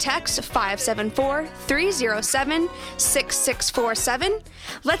 or text 574-307-6647.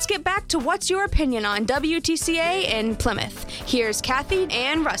 Let's get back to What's Your Opinion on WTCA in Plymouth. Here's Kathy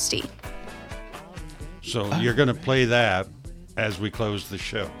and Rusty. So you're going to play that as we close the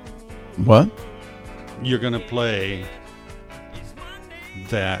show. What? You're going to play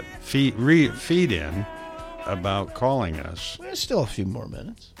that feed in about calling us. There's still a few more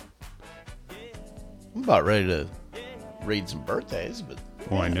minutes. I'm about ready to read some birthdays, but...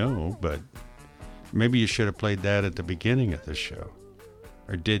 Well, I know, but maybe you should have played that at the beginning of the show.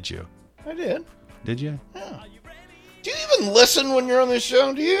 Or did you? I did. Did you? Yeah. Do you even listen when you're on this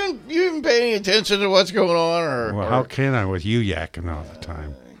show? Do you even pay any attention to what's going on? Or how can I with you yakking all the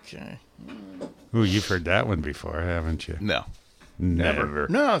time? Okay. Ooh, you've heard that one before, haven't you? No. Never.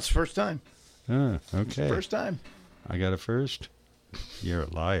 No, it's the first time. Oh, okay. First time. I got a first? You're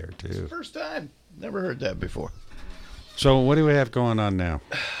a liar, too. First time. Never heard that before. So what do we have going on now?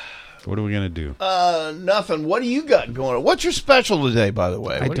 What are we going to do? Nothing. What do you got going on? What's your special today, by the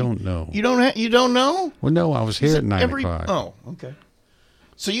way? I don't know. You don't know? Well, no, I was here at 9 o'clock. Oh, okay.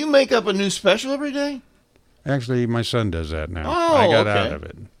 So you make up a new special every day? Actually, my son does that now. Oh, I got okay. out of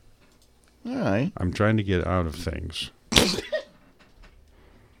it. All right. I'm trying to get out of things.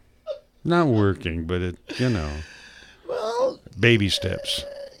 Not working, but it, Well, baby steps.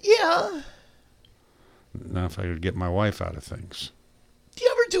 yeah. Now, if I could get my wife out of things. Do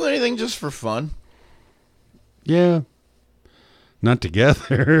you ever do anything just for fun? Yeah. Not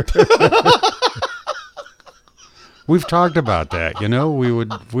together. We've talked about that. We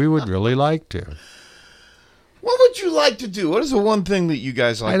would really like to. What would you like to do? What is the one thing that you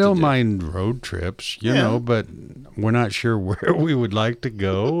guys like to do? I don't mind road trips, but we're not sure where we would like to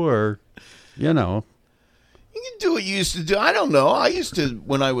go or, You can do what you used to do. I don't know. I used to,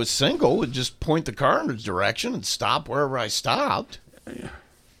 when I was single, would just point the car in a direction and stop wherever I stopped.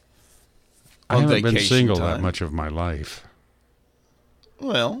 I haven't been single that much of my life.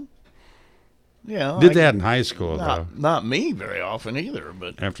 Well, yeah. Did that in high school, though. Not me very often either,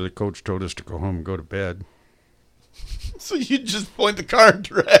 but... After the coach told us to go home and go to bed. So you just point the car in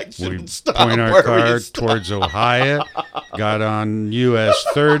direction and stop point our wherever car you stop. towards Ohio, got on US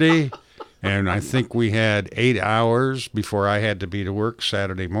 30, and I think we had 8 hours before I had to be to work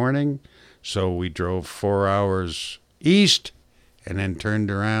Saturday morning. So we drove 4 hours east and then turned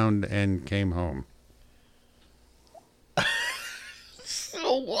around and came home.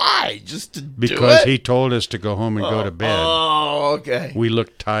 So why? Just to do it? Because he told us to go home and go to bed. Oh, okay. We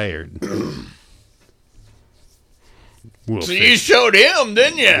looked tired. So you showed him,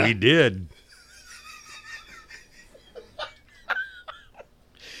 didn't you? We did.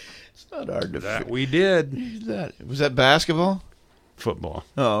 It's not hard to That we did. Was that basketball? Football.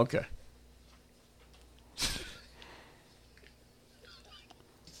 Oh, okay.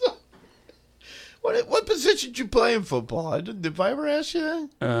 What position did you play in football? Did I ever ask you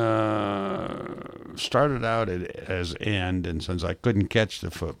that? Started out as end, and since I couldn't catch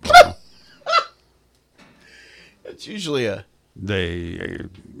the football, it's usually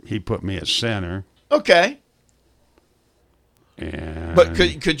he put me at center. Okay. And But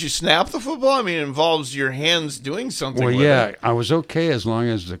could you snap the football? I mean, it involves your hands doing something. Well, with yeah, it. I was okay as long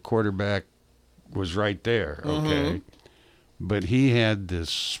as the quarterback was right there. Okay, Mhm. but he had this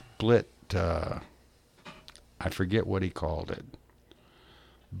split. I forget what he called it,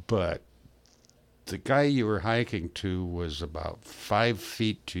 but the guy you were hiking to was about 5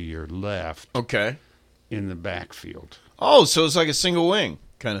 feet to your left. Okay. In the backfield. Oh, so it's like a single wing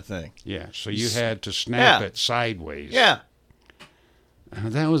kind of thing. Yeah, so you had to snap Yeah. it sideways. Yeah.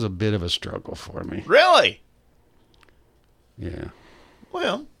 That was a bit of a struggle for me. Really? Yeah.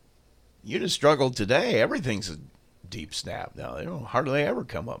 Well, you'd have struggled today. Everything's a deep snap now. They don't hardly ever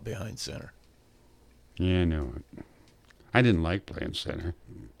come up behind center. Yeah, I know it. I didn't like playing center,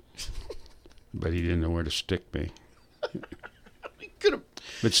 but he didn't know where to stick me.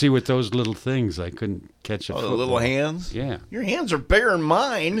 But see, with those little things, I couldn't catch a Oh, the football. little hands? Yeah. Your hands are bigger than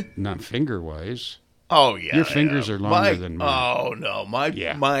mine. Not finger-wise. Oh, yeah. Your fingers are longer than mine. Oh, no. My Look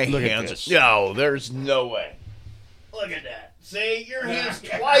at hands this. are... No, there's no way. Look at that. See, your hand's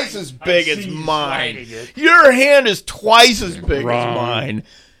twice as big as mine. Your hand is twice as big Wrong. as mine.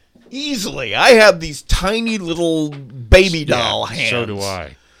 Easily. I have these tiny little baby doll hands. So do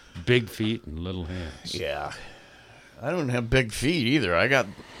I. Big feet and little hands. Yeah. I don't have big feet either. I got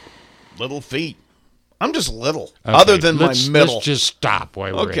little feet. I'm just little, Okay, other than my let's middle. just stop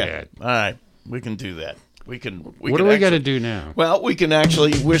while we're Okay. ahead. All right. We can do that. We can. What do we got to do now? Well, we can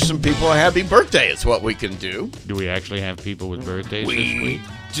actually wish some people a happy birthday. It's what we can do. Do we actually have people with birthdays this We week?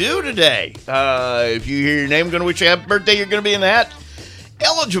 do today. If you hear your name going to wish you a happy birthday, you're going to be in the hat.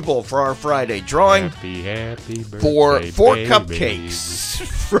 Eligible for our Friday drawing Happy birthday, for 4 baby. cupcakes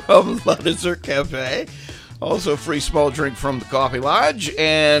from La Dessert Cafe. Also, a free small drink from the Coffee Lodge.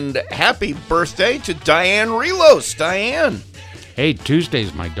 And happy birthday to Diane Relos. Diane. Hey,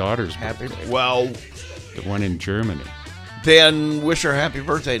 Tuesday's my daughter's birthday. Well, the one in Germany. then wish her happy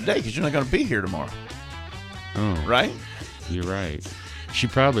birthday today because you're not going to be here tomorrow. Oh. Right? You're right. She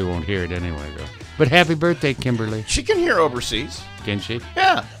probably won't hear it anyway, though. But happy birthday, Kimberly. She can hear overseas. Can she?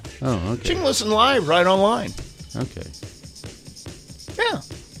 Yeah. Oh, okay. She can listen live right online. Okay. Yeah.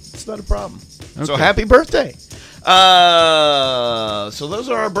 It's not a problem. So Okay. happy birthday. So those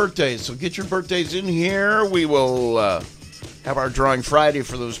are our birthdays. So get your birthdays in here. We will have our drawing Friday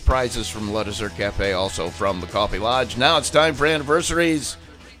for those prizes from La Dessert Cafe, also from the Coffee Lodge. Now it's time for anniversaries.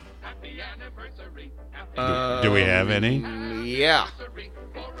 Do we have any? Yeah.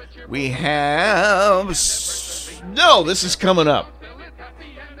 We have... No, this is coming up.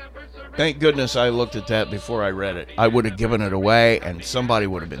 Thank goodness I looked at that before I read it. I would have given it away, and somebody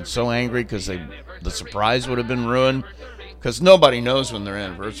would have been so angry because the surprise would have been ruined. Because nobody knows when their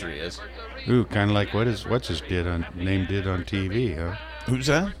anniversary is. Ooh, kind of like what's his name did on TV, huh? Who's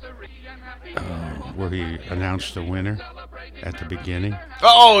that? where he announced the winner at the beginning.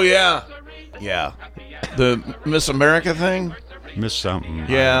 Oh, yeah. Yeah. The Miss America thing? Miss something.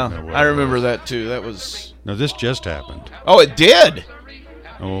 Yeah, I remember that too. That was... No, this just happened. Oh, it did?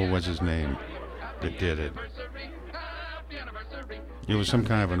 Oh, what's his name that did it? It was some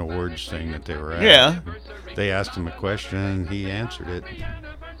kind of an awards thing that they were at. Yeah. They asked him a question, and he answered it.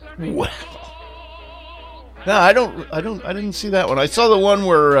 Wow. No, I didn't see that one. I saw the one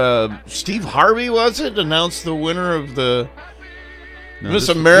where Steve Harvey, was it, announced the winner of the Miss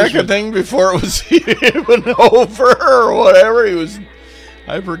America thing before it was even over or whatever.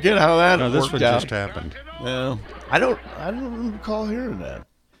 I forget how that worked out. No, this one just happened. Yeah, I don't recall hearing that.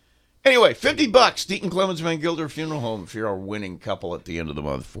 Anyway, $50. Deaton Clemens Van Gilder Funeral Home if you're a winning couple at the end of the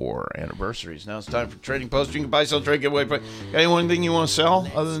month for anniversaries. Now it's time for Trading Post. You can buy, sell, trade, give away. Got anything you want to sell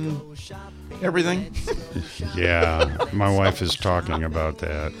other than everything? Yeah, my wife is talking about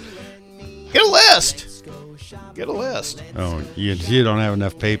that. Get a list. Get a list. Oh, you don't have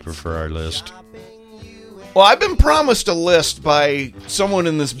enough paper for our list. Well, I've been promised a list by someone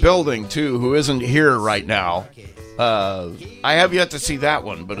in this building, too, who isn't here right now. I have yet to see that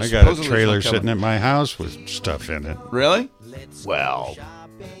one, but I got a trailer sitting at my house with stuff in it. Really? Well,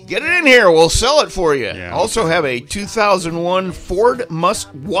 get it in here. We'll sell it for you. Yeah. Also have a 2001 Ford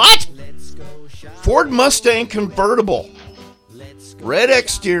Mustang convertible. Red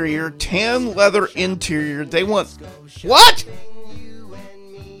exterior, tan leather interior. They want what?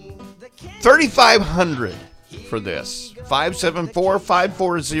 $3,500 for this.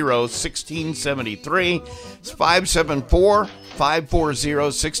 574-540-1673. It's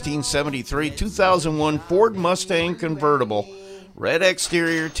 574-540-1673. 2001 Ford Mustang convertible. Red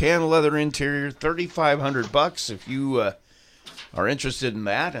exterior, tan leather interior. $3,500 if you are interested in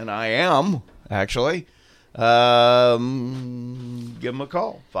that, and I am, actually. Give them a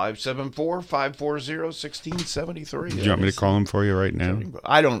call. 574-540-1673. Do you want me to call them for you right now?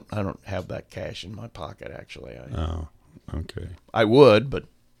 I don't have that cash in my pocket, actually. Oh, okay. I would, but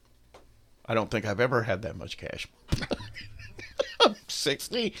I don't think I've ever had that much cash. I'm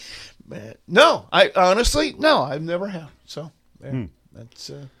 60. Man. No, I've never have. So, yeah, that's...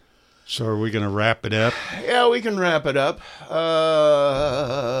 So are we going to wrap it up? Yeah, we can wrap it up.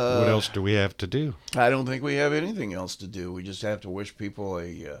 What else do we have to do? I don't think we have anything else to do. We just have to wish people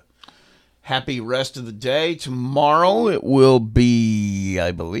a happy rest of the day. Tomorrow it will be,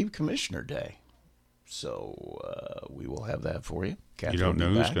 I believe, Commissioner Day. So we will have that for you. Kathy, you don't know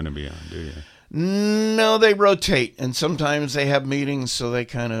who's going to be on, do you? No, they rotate. And sometimes they have meetings, so they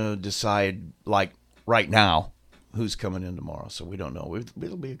kind of decide, like right now, who's coming in tomorrow. So we don't know.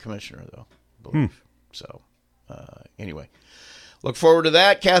 It'll be a commissioner, though, I believe. So anyway, look forward to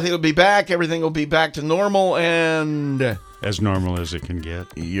that. Kathy will be back. Everything will be back to normal. And as normal as it can get.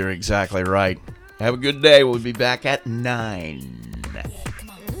 You're exactly right. Have a good day. We'll be back at 9.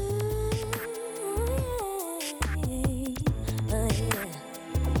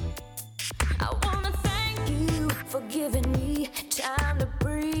 I wanna thank you for giving me time to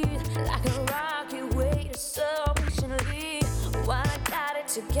breathe like a rock.